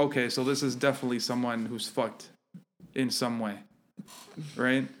like, okay, so this is definitely someone who's fucked in some way,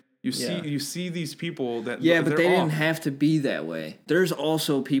 right? You see these people that Yeah, but they're they off. didn't have to be that way. There's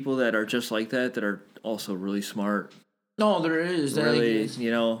also people that are just like that are also really smart, No, there is. really,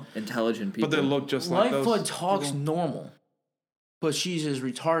 intelligent people. But they look just like those. Lightfoot talks people. normal, but she's as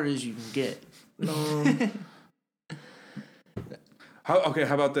retarded as you can get. How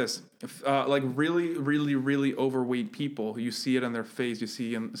about this? If, like really, really, really overweight people, you see it on their face, you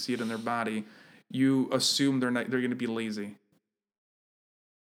see it in their body. You assume they're going to be lazy.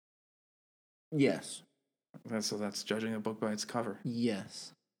 Yes. That's judging a book by its cover.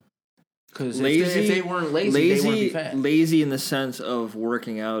 Yes. Because Lazy, if they weren't lazy, they wouldn't be fat. lazy in the sense of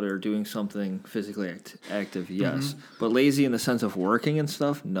working out or doing something physically active, yes. But lazy in the sense of working and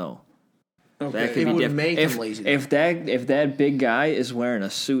stuff, no. Okay. That could It be would different. make if, him lazy, If that big guy is wearing a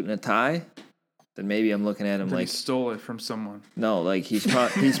suit and a tie, then maybe I'm looking at him Then like he stole it from someone. no, like he's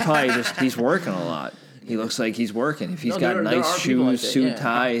probably just he's working a lot. He looks like he's working. If he's No, got there nice are people like shoes, that, suit, yeah.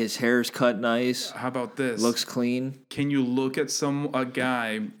 tie, his hair's cut nice, How about this? looks clean. Can you look at a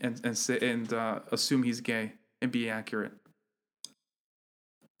guy and say assume he's gay and be accurate?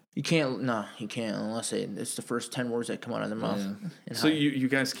 You can't. No, you can't unless it's the first 10 words that come out of their mouth. Yeah. And So how- you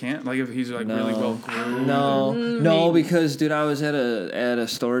guys can't, like, if he's like No. really well groomed. No, because dude, I was at a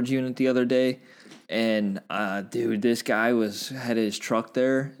storage unit the other day, and dude, this guy had his truck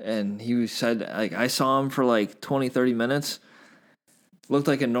there, and he said, like, I saw him for like 20-30 minutes. Looked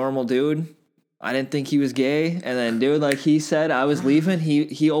like a normal dude. I didn't think he was gay, and then dude, like he said, I was leaving.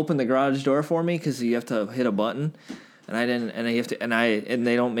 He opened the garage door for me because you have to hit a button, and I didn't, and and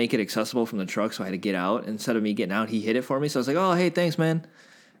they don't make it accessible from the truck, so I had to get out. Instead of me getting out, he hit it for me. So I was like, oh hey, thanks, man.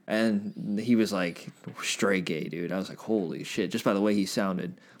 And he was like straight gay, dude. I was like, holy shit, just by the way he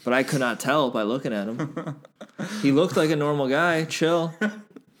sounded. But I could not tell by looking at him. He looked like a normal guy, chill.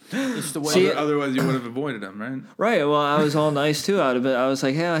 It's the way. See, Otherwise, you would have avoided him, right? Right. Well, I was all nice too out of it. I was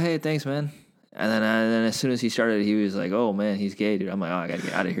like, hey, thanks, man. And then as soon as he started, he was like, oh man, he's gay, dude. I'm like, oh, I gotta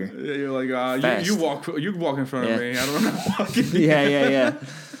get out of here. Yeah, you're like, you walk in front of me. I don't know. Yeah.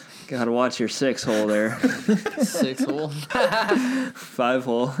 Gotta watch your 6-hole there. 6-hole.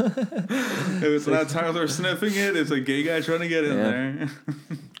 5-hole. If it's not Tyler sniffing it, it's a gay guy trying to get in there.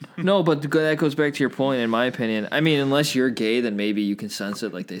 No, but that goes back to your point, in my opinion. I mean, unless you're gay, then maybe you can sense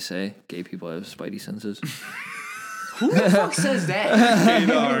it, like they say. Gay people have spidey senses. Who the fuck says that?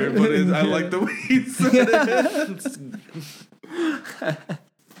 Gaydar, but I like the way he said it.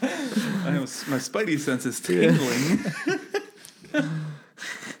 My spidey sense is tingling.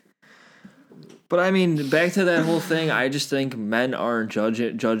 But I mean, back to that whole thing. I just think men are not as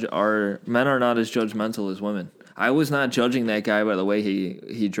judgmental as women. I was not judging that guy by the way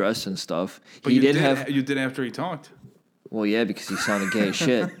he dressed and stuff. But you did after he talked. Well, yeah, because he sounded gay as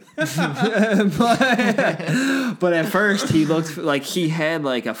shit. but at first, he looked like he had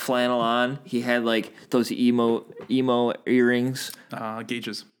like a flannel on. He had like those emo earrings.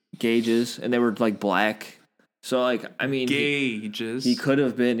 Gauges, and they were like black. So like, I mean, gauges. He could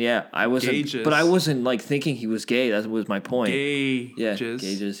have been, yeah. I wasn't, gauges. But I wasn't like thinking he was gay. That was my point. Gauges. Yeah,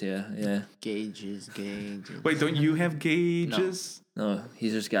 gauges. Yeah. Gauges. Wait, don't you have gauges? No,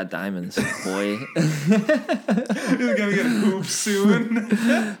 he's just got diamonds, boy. He's gonna get hoops soon.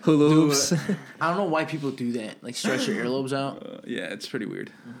 Hula hoops. I don't know why people do that. Like stretch your earlobes out. Yeah, it's pretty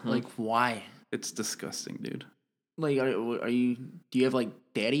weird. Mm-hmm. Like why? It's disgusting, dude. Like, are you? Do you have like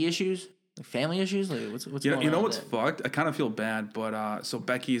daddy issues? Like family issues? Like what's going on? You know what's fucked? I kind of feel bad, but so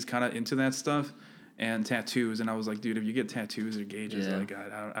Becky is kind of into that stuff and tattoos, and I was like, dude, if you get tattoos or gauges, like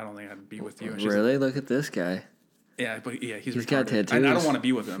I don't think I'd be with you. And really? Look at this guy. Yeah, but yeah, he's got tattoos. I don't want to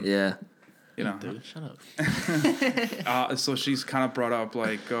be with him. Yeah. You know. Dude, shut up. So she's kind of brought up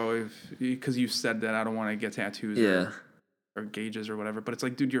like, because you said that I don't want to get tattoos. Or gauges or whatever, but it's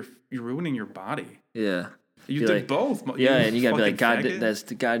like, dude, you're ruining your body. Yeah. You did both. Yeah, and you gotta be like, God, that's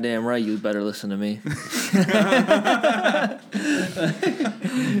the goddamn right. You better listen to me.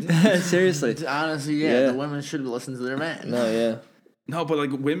 Seriously. Honestly, yeah, the women should listen to their man. No, yeah. No, but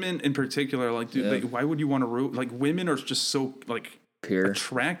like women in particular, like, dude, why would you want to root? Like, women are just so like pure,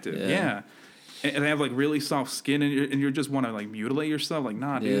 attractive. Yeah. And they have like really soft skin, and you just want to like mutilate yourself. Like,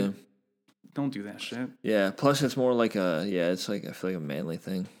 nah, dude, don't do that shit. Yeah. Plus, it's more like it's like I feel like a manly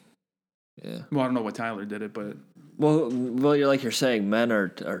thing. Yeah. Well, I don't know what Tyler did it, but you're saying men are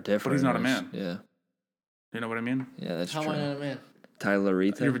different. But he's not a man. Yeah. You know what I mean? Yeah, that's true. How am I not a man? Tyler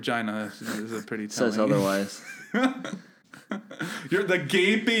Rita. Your vagina is a pretty says otherwise. You're the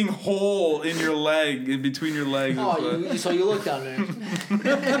gaping hole in your leg, in between your legs. Oh, so you look down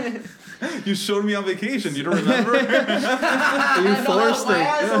there. You showed me on vacation. You don't remember? You forced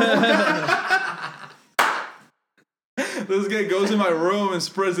it. This guy goes in my room and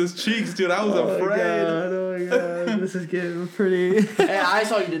spreads his cheeks, dude. I was afraid. Oh my god, this is getting pretty. Hey, I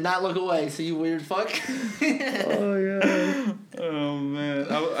saw you did not look away, so you weird fuck. Oh god. Oh man,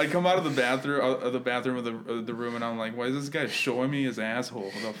 I come out of the bathroom of the room, and I'm like, why is this guy showing me his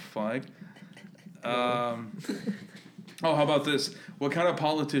asshole? What the fuck? Oh, how about this? What kind of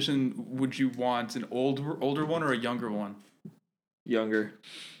politician would you want? An older one or a younger one? Younger.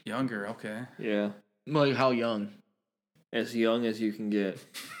 Younger, okay. Yeah. Like how young? As young as you can get.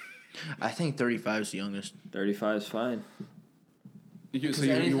 I think 35 is the youngest. 35 is fine. So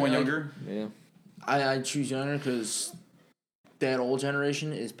you want younger? Yeah. I choose younger because that old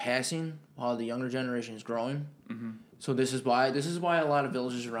generation is passing while the younger generation is growing. Mm-hmm. So this is why a lot of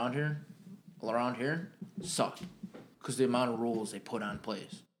villages around here suck, because the amount of rules they put on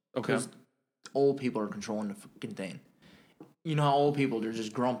place. Okay. Because old people are controlling the fucking thing. You know how old people, they're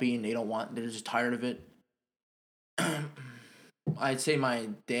just grumpy and they're just tired of it. I'd say my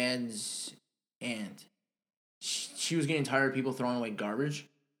dad's aunt, she was getting tired of people throwing away garbage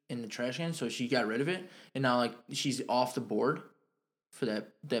in the trash can, so she got rid of it, and now like she's off the board for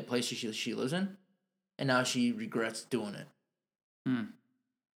that place she lives in, and now she regrets doing it.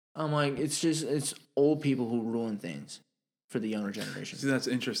 I'm like, it's old people who ruin things for the younger generation. See, that's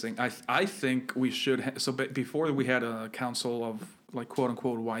interesting. I think we should before we had a council of like quote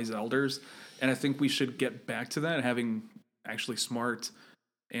unquote wise elders, and I think we should get back to that, having actually smart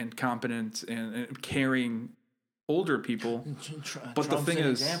and competent and caring older people. But Trump's the thing an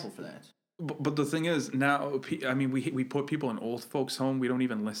is, example for that. But the thing is, now, I mean, we put people in old folks' home. We don't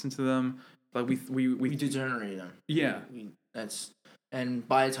even listen to them. Like We degenerate them. Yeah. And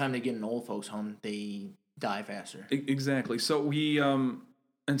by the time they get in old folks' home, they die faster. Exactly. So we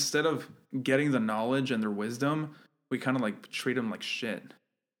instead of getting the knowledge and their wisdom, we kind of like treat them like shit.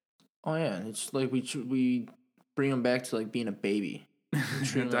 Oh yeah, it's like we bring them back to like being a baby.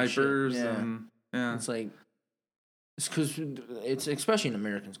 Diapers yeah. and yeah. It's like it's because it's especially in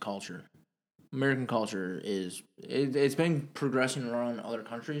American culture. American culture it's been progressing around other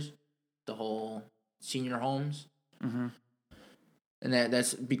countries, the whole senior homes, and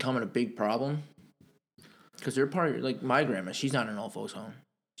that's becoming a big problem. Because they're part of, like my grandma, she's not in an old folks home.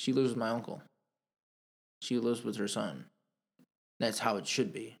 She lives with my uncle. She lives with her son. That's how it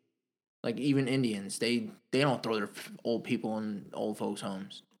should be. Like even Indians, they don't throw their old people in old folks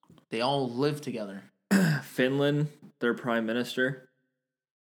homes. They all live together. Finland, their prime minister,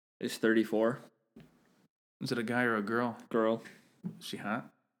 is 34. Is it a guy or a girl? Girl. Is she hot?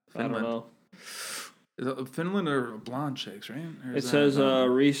 Finland. I don't know. Finland are blonde chicks, right? It says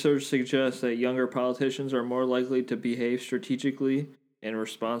research suggests that younger politicians are more likely to behave strategically in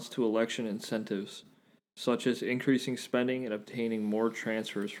response to election incentives, such as increasing spending and obtaining more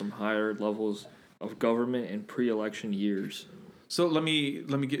transfers from higher levels of government in pre-election years. So let me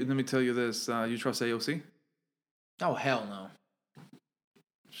tell you this. You trust AOC? Oh hell no.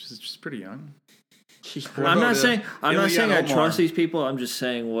 She's pretty young. I'm not saying I trust these people. I'm just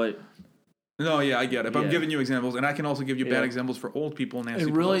saying what. No, yeah, I get it. But I'm giving you examples, and I can also give you bad examples for old people. Nancy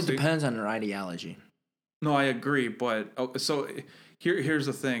It really Pelosi. depends on their ideology. No, I agree, but so here's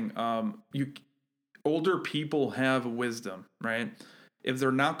the thing. Older people have wisdom, right? If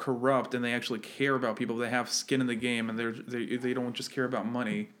they're not corrupt and they actually care about people, they have skin in the game, and they don't just care about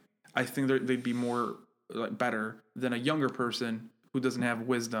money. I think they'd be more better than a younger person who doesn't have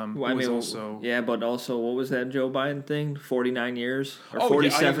wisdom. Well, but also, what was that Joe Biden thing? 49 years or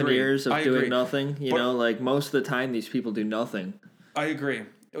 47 years of doing nothing. You know, like most of the time, these people do nothing. I agree.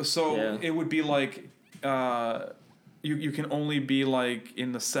 So it would be like, you can only be like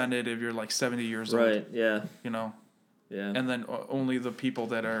in the Senate if you're like 70 years old. Right. Yeah. You know. Yeah. And then only the people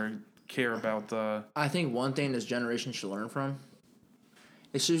that care about the. I think one thing this generation should learn from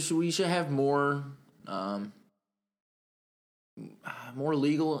is we should have more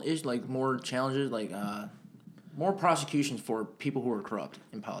legal issues, like more challenges, like more prosecutions for people who are corrupt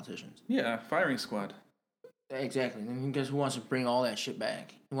and politicians. Yeah, firing squad. Exactly. And guess who wants to bring all that shit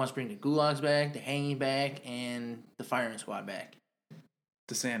back? Who wants to bring the gulags back, the hanging back, and the firing squad back?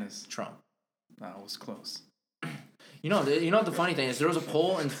 DeSantis. Trump. That was close. You know what the funny thing is? There was a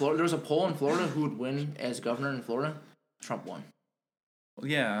poll in Florida who would win as governor in Florida. Trump won.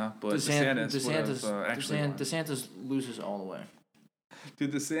 Yeah, but DeSantis loses all the way.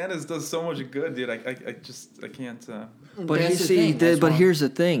 Dude, DeSantis does so much good, dude. I can't. But here's the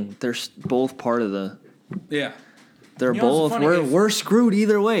thing: they're both part of the. Yeah. They're both. We're screwed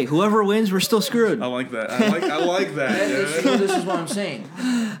either way. Whoever wins, we're still screwed. I like that. I like that. This is what I'm saying.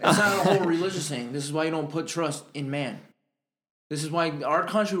 It's not a whole religious thing. This is why you don't put trust in man. This is why our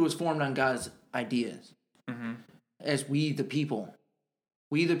country was formed on God's ideas. Mm-hmm. As we the people.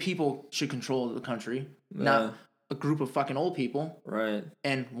 We the people should control the country, not a group of fucking old people. Right.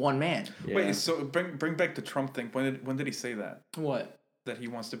 And one man. Yeah. Wait, so bring back the Trump thing. When did he say that? What? That he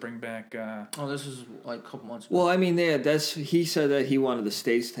wants to bring back. This is like a couple months ago. Well, I mean, he said that he wanted the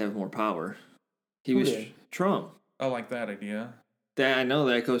states to have more power. Trump. I like that idea. That I know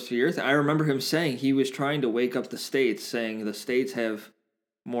that goes to your thing. I remember him saying he was trying to wake up the states, saying the states have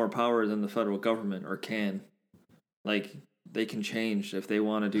more power than the federal government or can. Like, they can change if they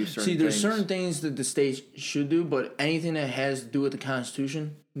want to do certain things. See, there's certain things that the states should do, but anything that has to do with the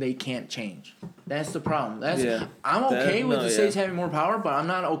Constitution, they can't change. That's the problem. I'm okay with the states having more power, but I'm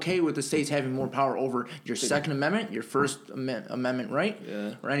not okay with the states having more power over your Second Amendment, your First Amendment right,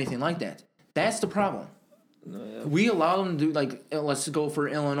 or anything like that. That's the problem. We allow them to do, like, let's go for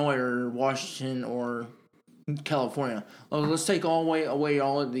Illinois or Washington or California. Let's take away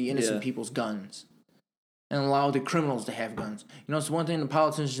all of the innocent people's guns. And allow the criminals to have guns. You know, it's one thing the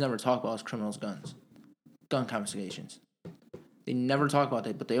politicians never talk about is criminals' guns. Gun confiscations. They never talk about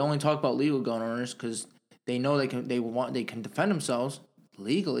that, but they only talk about legal gun owners because they know they can defend themselves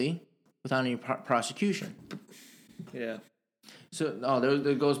legally without any prosecution. Yeah. So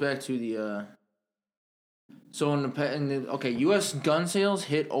there goes back to the. U.S. gun sales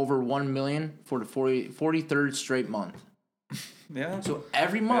hit over 1 million for the 43rd straight month. Yeah. So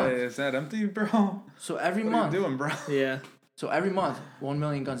every month. Hey, is that empty, bro? So every month. month. What are you doing, bro? Yeah. So every month, 1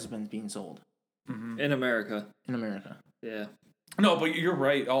 million guns has been being sold In America. in America. Yeah. No, but you're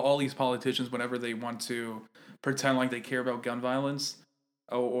right. All these politicians, whenever they want to pretend like they care about gun violence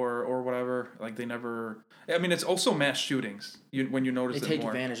or whatever, like they never. I mean, it's also mass shootings. When you notice They it take more.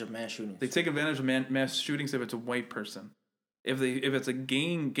 advantage of mass shootings. They take advantage of mass shootings if it's a white person. If it's a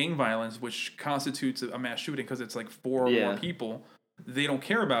gang violence, which constitutes a mass shooting because it's like 4 or more people, they don't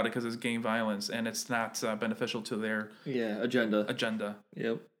care about it because it's gang violence and it's not beneficial to their agenda.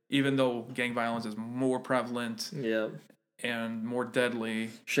 Yep. Even though gang violence is more prevalent and more deadly.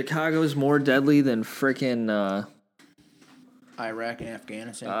 Chicago's more deadly than frickin' Iraq and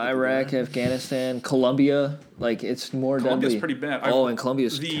Afghanistan. Afghanistan, Colombia. Like, it's more Colombia's deadly. pretty bad. And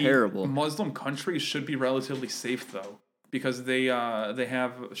Colombia's terrible. Muslim countries should be relatively safe, though, because they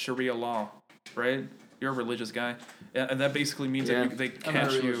have Sharia law, right? You're a religious guy. And that basically means that they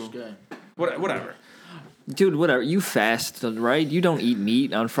catch you. Whatever. Dude, whatever. You fast, right? You don't eat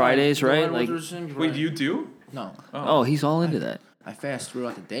meat on Fridays, right? Like, wait, you do? No. Oh, he's all into that. I fast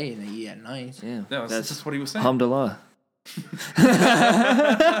throughout the day and then eat at night. Yeah. No, that's just what he was saying. Alhamdulillah.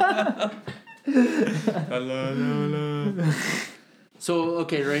 So,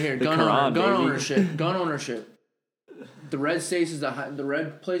 okay, right here. Gun ownership. Gun ownership. The red states the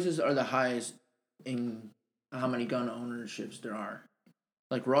red places are the highest in how many gun ownerships there are.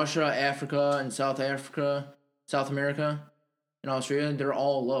 Like Russia, Africa, and South America, and Australia, they're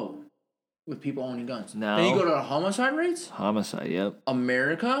all low with people owning guns. No. Then you go to the homicide rates. Homicide, yep.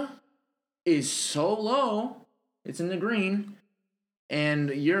 America is so low. It's in the green.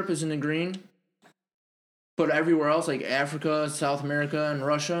 And Europe is in the green. But everywhere else, like Africa, South America, and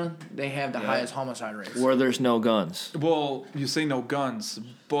Russia, they have the highest homicide rates. Where there's no guns. Well, you say no guns,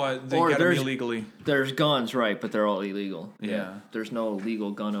 but they got them illegally. There's guns, right, but they're all illegal. Yeah. There's no legal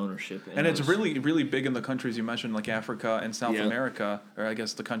gun ownership. And it's really, really big in the countries you mentioned, like Africa and South America, or I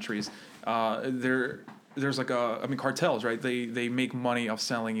guess the countries. There's like cartels, right? They make money off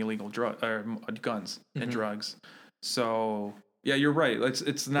selling illegal guns and drugs. So yeah, you're right.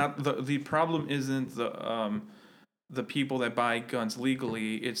 It's not the problem isn't the people that buy guns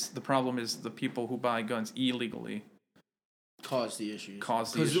legally. The problem is the people who buy guns illegally. Cause the issue.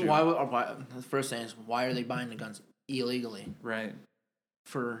 Because why? The first thing is, why are they buying the guns illegally? Right.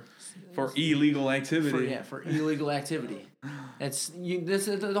 For illegal activity. For illegal activity.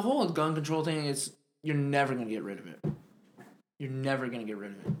 The whole gun control thing. You're never gonna get rid of it. You're never gonna get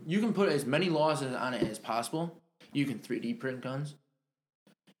rid of it. You can put as many laws on it as possible. You can 3D print guns.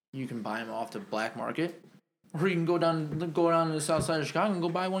 You can buy them off the black market, or you can go down to the south side of Chicago and go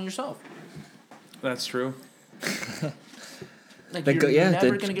buy one yourself. That's true. You're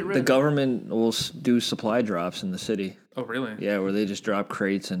never gonna get rid of it. The government will do supply drops in the city. Oh, really? Yeah, where they just drop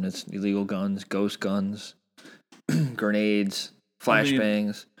crates and it's illegal guns, ghost guns, grenades,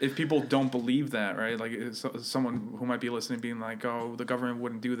 flashbangs. If people don't believe that, right? Like someone who might be listening being like, "Oh, the government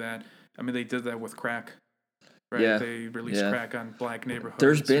wouldn't do that." I mean, they did that with crack. Right? Yeah. They released crack on black neighborhoods.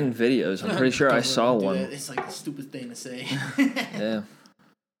 There's been videos. I'm pretty sure I saw one. It's like the stupid thing to say. Yeah.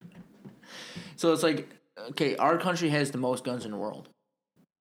 So it's like, okay, our country has the most guns in the world.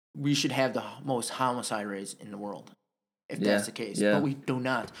 We should have the most homicide rates in the world, if that's the case. Yeah. But we do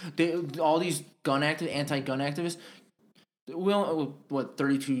not. All these anti-gun activists, we only,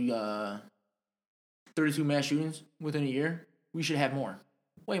 32 mass shootings within a year? We should have more.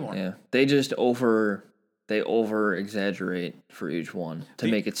 Way more. Yeah. They just over exaggerate for each one to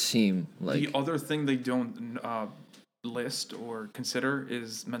make it seem like. The other thing they don't list or consider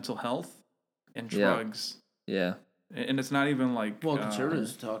is mental health and drugs. Yeah. And it's not even like. Well,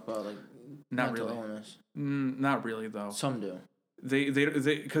 conservatives talk about like not mental really. illness. Not really though. Some do. They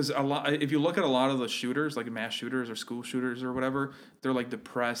because a lot. If you look at a lot of the shooters, like mass shooters or school shooters or whatever, they're like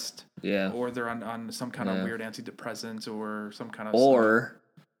depressed. Yeah. Or they're on some kind of weird antidepressants or some kind of. Or.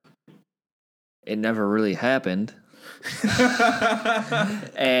 It never really happened.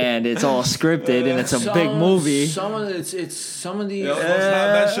 And it's all scripted and it's a big movie. Some of it's some of these.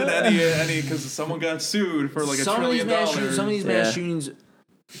 Let's not mention any because someone got sued for like $1 trillion. Some of these mass shootings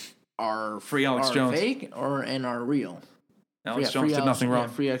are free Alex Jones. fake and are real. Alex Jones did nothing wrong.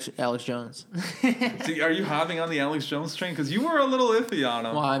 Free Alex Jones. See, are you hopping on the Alex Jones train? Because you were a little iffy on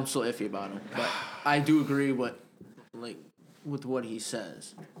him. Well, I'm still iffy about him, but I do agree with what he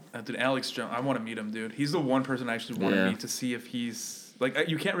says. Dude, Alex Jones, I want to meet him, dude. He's the one person I actually want to meet to see if he's like.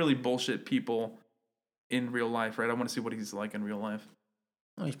 You can't really bullshit people in real life, right? I want to see what he's like in real life.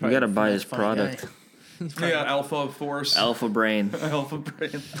 Oh, you gotta buy his product. Yeah, Alpha Force, Alpha Brain, Alpha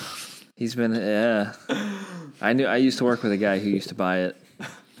Brain. He's been I used to work with a guy who used to buy it.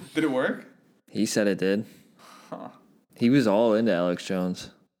 Did it work? He said it did. Huh. He was all into Alex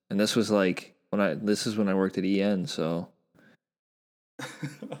Jones, and this was like when I worked at EN, so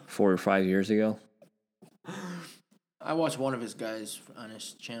 4 or 5 years ago. I watched one of his guys on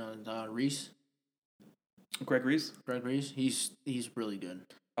his channel, Reese. Greg Reese. Greg Reese. He's really good.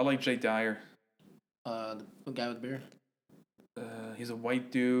 I like Jay Dyer. The guy with the beard. He's a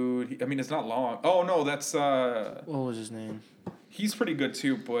white dude. I mean, it's not long. Oh no, that's What was his name? He's pretty good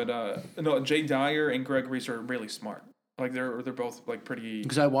too, but no, Jay Dyer and Greg Reese are really smart. Like they're both like pretty.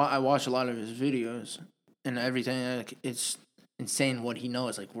 Because I watch a lot of his videos and everything. Like, it's insane what he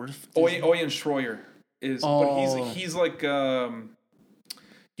knows. Like where. Oyen Schroyer is, but he's like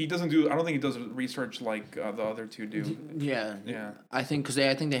he doesn't do. I don't think he does research like the other two do. Yeah. Yeah. I think because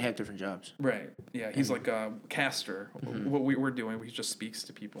I think they have different jobs. Right. Yeah. He's like a caster. Mm-hmm. What we're doing, he just speaks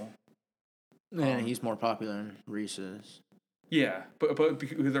to people. And he's more popular than Reese is. Yeah, but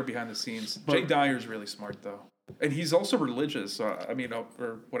they're behind the scenes. Jay Dyer's really smart though, and he's also religious. So I mean,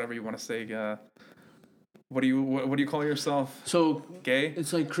 or whatever you want to say. What do you call yourself? So gay?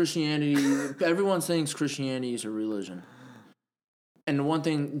 It's like Christianity. Everyone thinks Christianity is a religion, and the one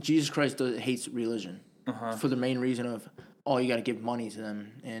thing Jesus Christ hates religion for the main reason of you got to give money to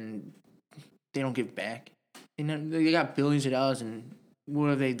them, and they don't give back. They got billions of dollars, and what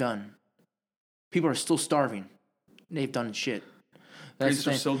have they done? People are still starving. They've done shit. Priests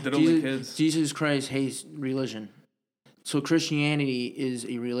are still diddling kids. Jesus Christ hates religion. So Christianity is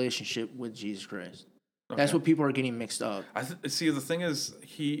a relationship with Jesus Christ. Okay. That's what people are getting mixed up. See, the thing is,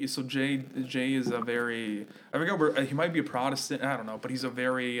 Jay is a very, I forget where, he might be a Protestant, I don't know, but he's a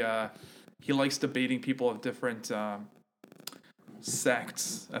very, he likes debating people of different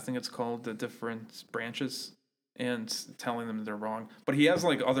sects, I think it's called, the different branches, and telling them they're wrong. But he has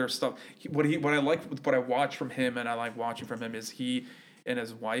like other stuff. What I watch from him, and I like watching from him, is he and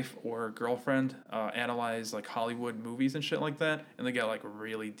his wife or girlfriend analyze like Hollywood movies and shit like that, and they get like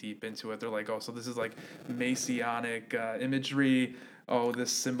really deep into it. They're like, oh, so this is like messianic imagery. Oh,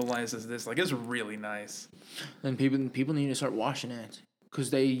 this symbolizes this. Like, it's really nice. And people need to start watching it because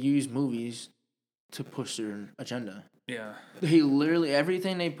they use movies to push their agenda. Yeah. They literally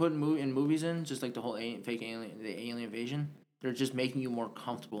everything they put in movies in, just like the whole the alien invasion, they're just making you more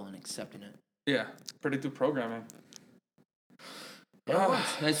comfortable and accepting it. Yeah, predictive programming.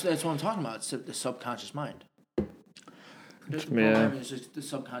 That's what I'm talking about. It's the subconscious mind. Predictive programming is just the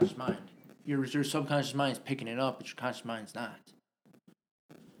subconscious mind. Your subconscious mind is picking it up, but your conscious mind's not.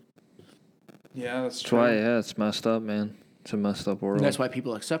 Yeah, that's true. That's why, it's messed up, man. It's a messed up world. And that's why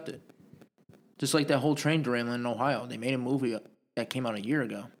people accept it. Just like that whole train derailment in Ohio. They made a movie that came out a year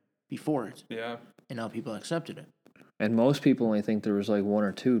ago before it. Yeah. And now people accepted it. And most people only think there was like 1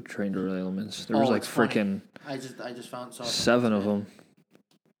 or 2 train derailments. There was like freaking I just saw 7 of them.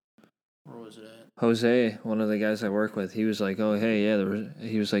 Where was it at? Jose, one of the guys I work with, he was like, "Oh, hey, yeah."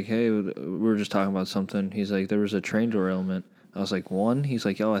 He was like, "Hey, we were just talking about something." He's like, "There was a train derailment." I was like, "1?" He's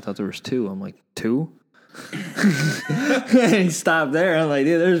like, "Oh, I thought there was 2." I'm like, "2?" And he stopped there. I'm like,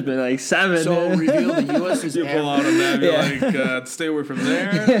 "Dude, there's been like 7." So reveal the U.S. is you pull out a map, you're like, stay away from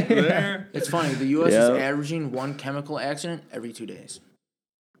there, there. It's funny. The U.S. is averaging 1 chemical accident every 2 days.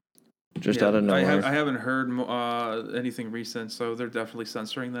 Just out of nowhere. I haven't heard anything recent, so they're definitely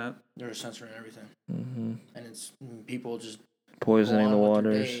censoring that. They're censoring everything. Mm-hmm. And it's people just poisoning the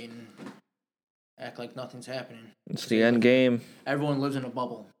waters. And act like nothing's happening. It's the end game. Everyone lives in a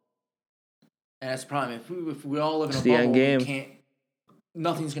bubble. And that's the problem. If we all live in a the bubble, end game. We can't.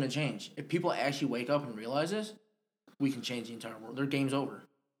 Nothing's going to change. If people actually wake up and realize this, we can change the entire world. Their game's over.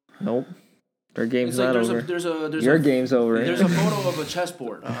 Nope. Their game's like not over. Your game's over. There's a photo of a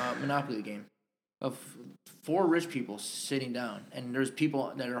chessboard, Monopoly game, of 4 rich people sitting down, and there's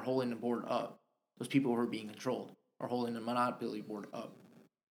people that are holding the board up. Those people who are being controlled are holding the Monopoly board up.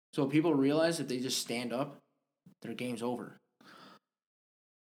 So people realize if they just stand up, their game's over.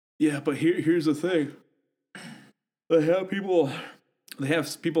 Yeah, but here's the thing. They have people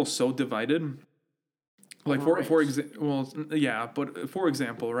so divided. Like for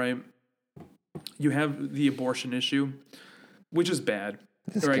example, right? You have the abortion issue, which is bad.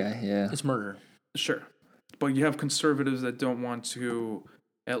 This right? guy, yeah. It's murder. Sure. But you have conservatives that don't want to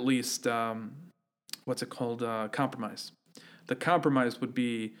at least, compromise. The compromise would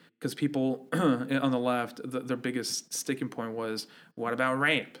be, because people on the left, their biggest sticking point was, what about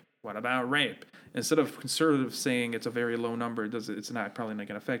rape? What about rape? Instead of conservatives saying it's a very low number, it's probably not going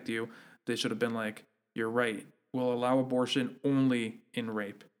to affect you, they should have been like, you're right. We'll allow abortion only in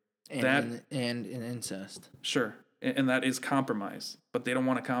rape. And in incest. Sure. And that is compromise. But they don't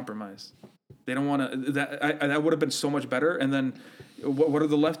want to compromise. They don't want to. That would have been so much better. And then what are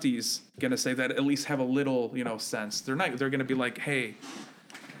the lefties gonna say that at least have a little, sense? They're not. They're gonna be like, hey.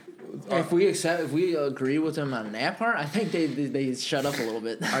 If we agree with them on that part, I think they shut up a little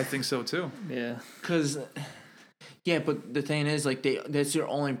bit. I think so too. Yeah. Cause, yeah, but the thing is, like, that's your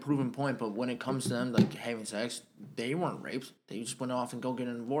only proven point. But when it comes to them, like, having sex, they weren't raped. They just went off and go get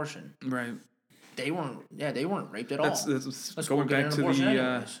an abortion. Right. They weren't raped at all. That's Let's going go get back an to abortion the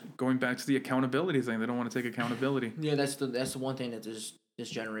anyways. going back to the accountability thing. They don't want to take accountability. Yeah, that's the one thing that this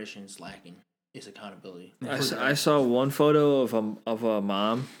generation is lacking is accountability. I saw one photo of a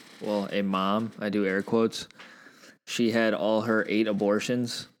mom. Well, a mom. I do air quotes. She had all her 8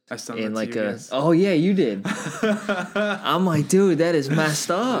 abortions. I sent in that like to you a. guys. Oh yeah, you did. I'm like, dude, that is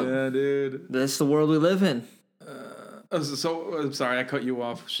messed up. Yeah, dude. That's the world we live in. So I'm sorry, I cut you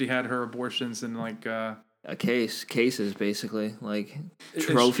off. She had her abortions in like Cases basically, like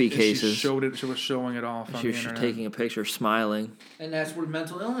trophy cases. She showed it. She was showing it off on She the was internet. taking a picture, smiling. And that's where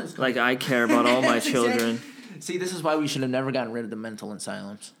mental illness comes Like, I care about all my children. See, this is why we should have never gotten rid of the mental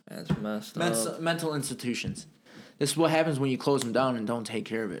asylums. That's messed up. Mental institutions. This is what happens when you close them down and don't take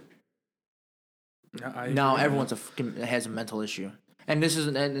care of it. Now everyone's has a mental issue, and this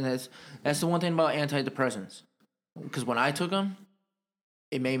is that's the one thing about antidepressants. Because when I took them,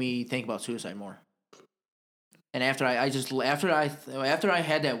 it made me think about suicide more. And after I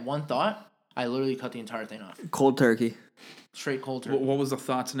had that one thought, I literally cut the entire thing off. Cold turkey. Straight cold turkey. What was the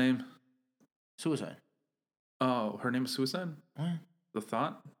thought's name? Suicide. Oh, her name is Suicide? What? The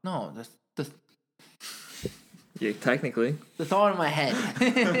thought? No, the Yeah, technically. the thought in my head.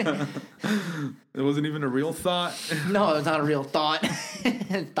 It wasn't even a real thought. No, it's not a real thought.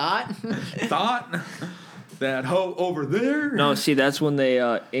 Thought? Thought? That hoe over there? No, see, that's when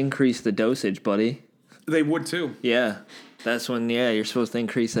they increase the dosage, buddy. They would too. Yeah. That's when, you're supposed to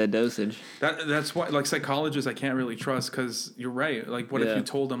increase that dosage. That's why, like, psychologists, I can't really trust because you're right. Like, what if you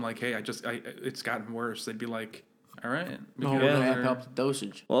told them, like, hey, it's gotten worse? They'd be like, all right. No, we're gonna amp up the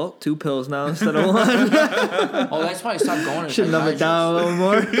dosage. Well, 2 pills now instead of 1. Oh, that's why I stopped going to Should numb it down a little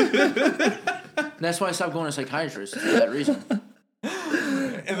more. That's why I stopped going to psychiatrists for that reason.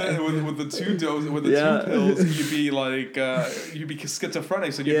 And then with the 2 doses, with the 2 pills, you'd be like, you'd be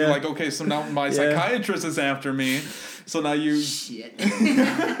schizophrenic. So you'd be like, okay, so now my psychiatrist is after me. So now you. Shit.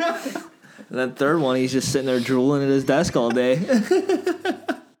 And that 3rd one, he's just sitting there drooling at his desk all day.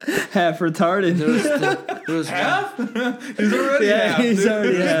 Half retarded. There was Half? He's already half. He's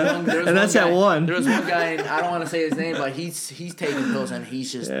already half. And that's at 1. There was one guy, and I don't want to say his name, but he's taking pills, and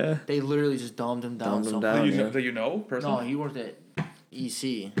he's just they literally just dumbed him down. Do you know personally? No, he worked at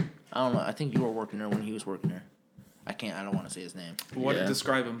EC. I don't know. I think you were working there when he was working there. I don't want to say his name. What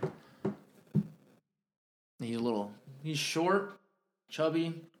describe him? He's short,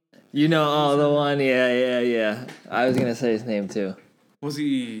 chubby. You know, the one, yeah. I was going to say his name, too. Was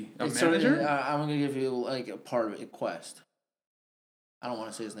he a manager? I'm gonna give you like a part of it. Quest. I don't want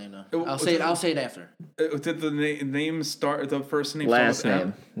to say his name though. I'll say it after. Did the name start? The first name. Last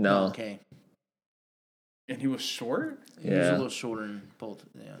name. No. Okay. And he was short. He was a little shorter than both.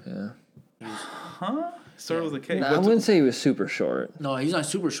 Yeah. Huh? Started with a K. No, I wouldn't say he was super short. No, he's not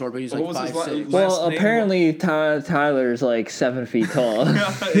super short, but he's like 5'6". Well, apparently Tyler's like 7 feet tall.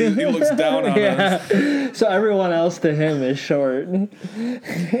 he looks down on us. So everyone else to him is short.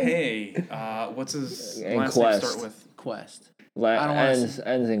 Hey, what's his last name start with? Quest. Ends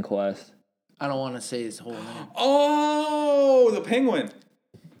in Quest. I don't want to say his whole name. Oh, the penguin.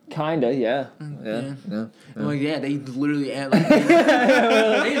 Kinda, yeah. Like, they literally,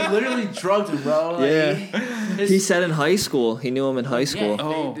 they literally drugged him, bro. Like, he said in high school. He knew him in high school.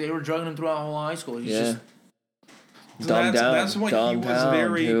 Yeah, they were drugging him throughout whole high school. He's just dumbed down. That's why he was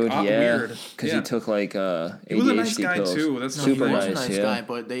very weird. Because he took like ADHD he was a nice guy pills. too. That's super he was nice. a nice guy,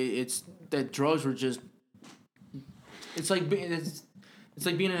 but that drugs were just. It's like being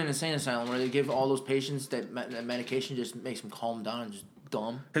in an insane asylum where they give all those patients that medication just makes them calm down and just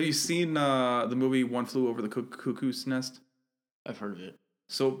dumb. Have you seen the movie One Flew Over the Cuckoo's Nest? I've heard of it.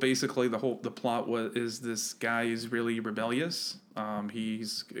 So basically, the plot is this guy is really rebellious. He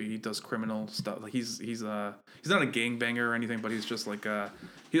does criminal stuff. Like he's not a gangbanger or anything, but he's just like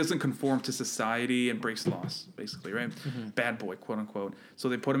he doesn't conform to society and breaks laws, basically, right? Mm-hmm. Bad boy, quote unquote. So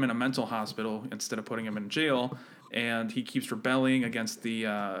they put him in a mental hospital instead of putting him in jail, and he keeps rebelling against the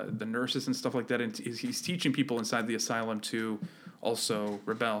nurses and stuff like that. And he's teaching people inside the asylum to also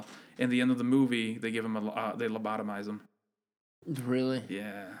rebel. In the end of the movie, they give him they lobotomize him. Really?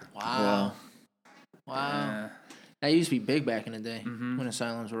 Yeah. Wow. Yeah. That used to be big back in the day when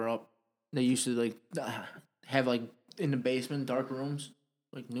asylums were up. They used to have like in the basement dark rooms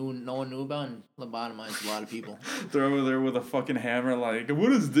like no one knew about and lobotomized a lot of people. They're over there with a fucking hammer, like, what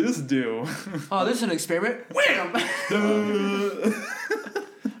does this do? Oh, this is an experiment. Wham!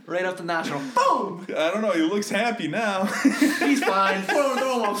 Right up the nostril. Boom! I don't know. He looks happy now. He's fine.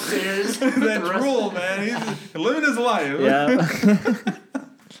 Throw him upstairs. That's Drool, man. He's living his life. Yeah.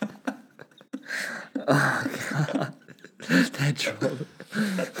 Oh God. That Drool.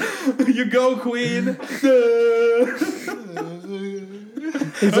 You go, Queen.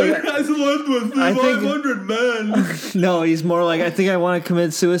 He's like, I slept with 500 men. no, he's more like, I think I want to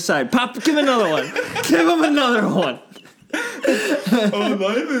commit suicide. Pop, give him another one. Give him another one. Oh,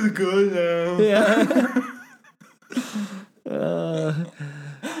 life is good now. Yeah.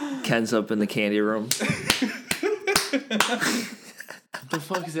 Ken's up in the candy room. What the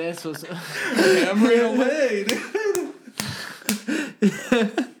fuck is that supposed to... Hammering away, dude.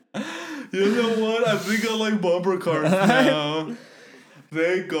 You know what? I think I like bumper cars now.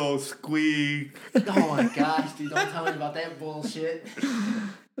 They go squeak. Oh my gosh, dude. Don't tell me about that bullshit.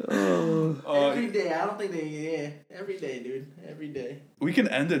 Every day. I don't think they... Yeah. Every day, dude. Every day. We can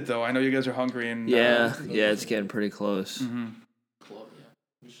end it, though. I know you guys are hungry. And Yeah, it's getting pretty close. Mm-hmm.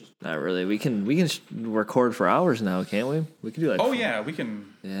 Not really. We can record for hours now, can't we? We can do like. Oh, yeah. We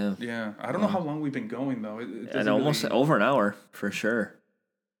can. Yeah. Yeah. I don't know how long we've been going, though. It And doesn't almost really... over an hour for sure.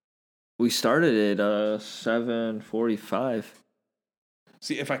 We started at 7:45.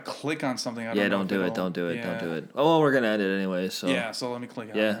 See, if I click on something, I don't Yeah, know don't if do it. it'll- Don't do it. Yeah. Don't do it. Oh, well, we're gonna end it anyway. So Yeah, so let me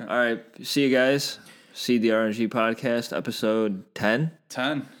click on yeah. it. All right. See you guys. See the RNG podcast episode 10.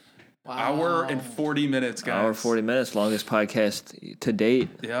 10. Wow. Hour and 40 minutes, guys. Hour 40 minutes, longest podcast to date.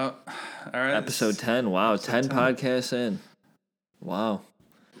 Yeah. All right. Episode 10. Wow, 10 10. podcasts in. Wow.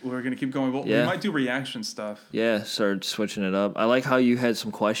 We're going to keep going. Well, Yeah. We might do reaction stuff. Yeah, start switching it up. I like how you had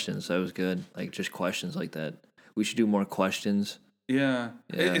some questions. That was good. Like just questions like that. We should do more questions. Yeah.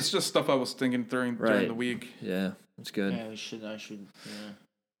 Yeah. It's just stuff I was thinking during Right. the week. Yeah, that's good. Yeah, I should. Yeah.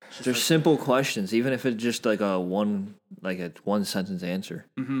 There's simple questions, even if it's just like a one sentence answer.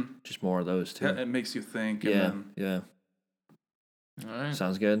 Mm-hmm. Just more of those too. Yeah, it makes you think. Yeah, And yeah. All right.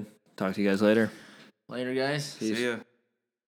 Sounds good. Talk to you guys later. Later, guys. then, see ya.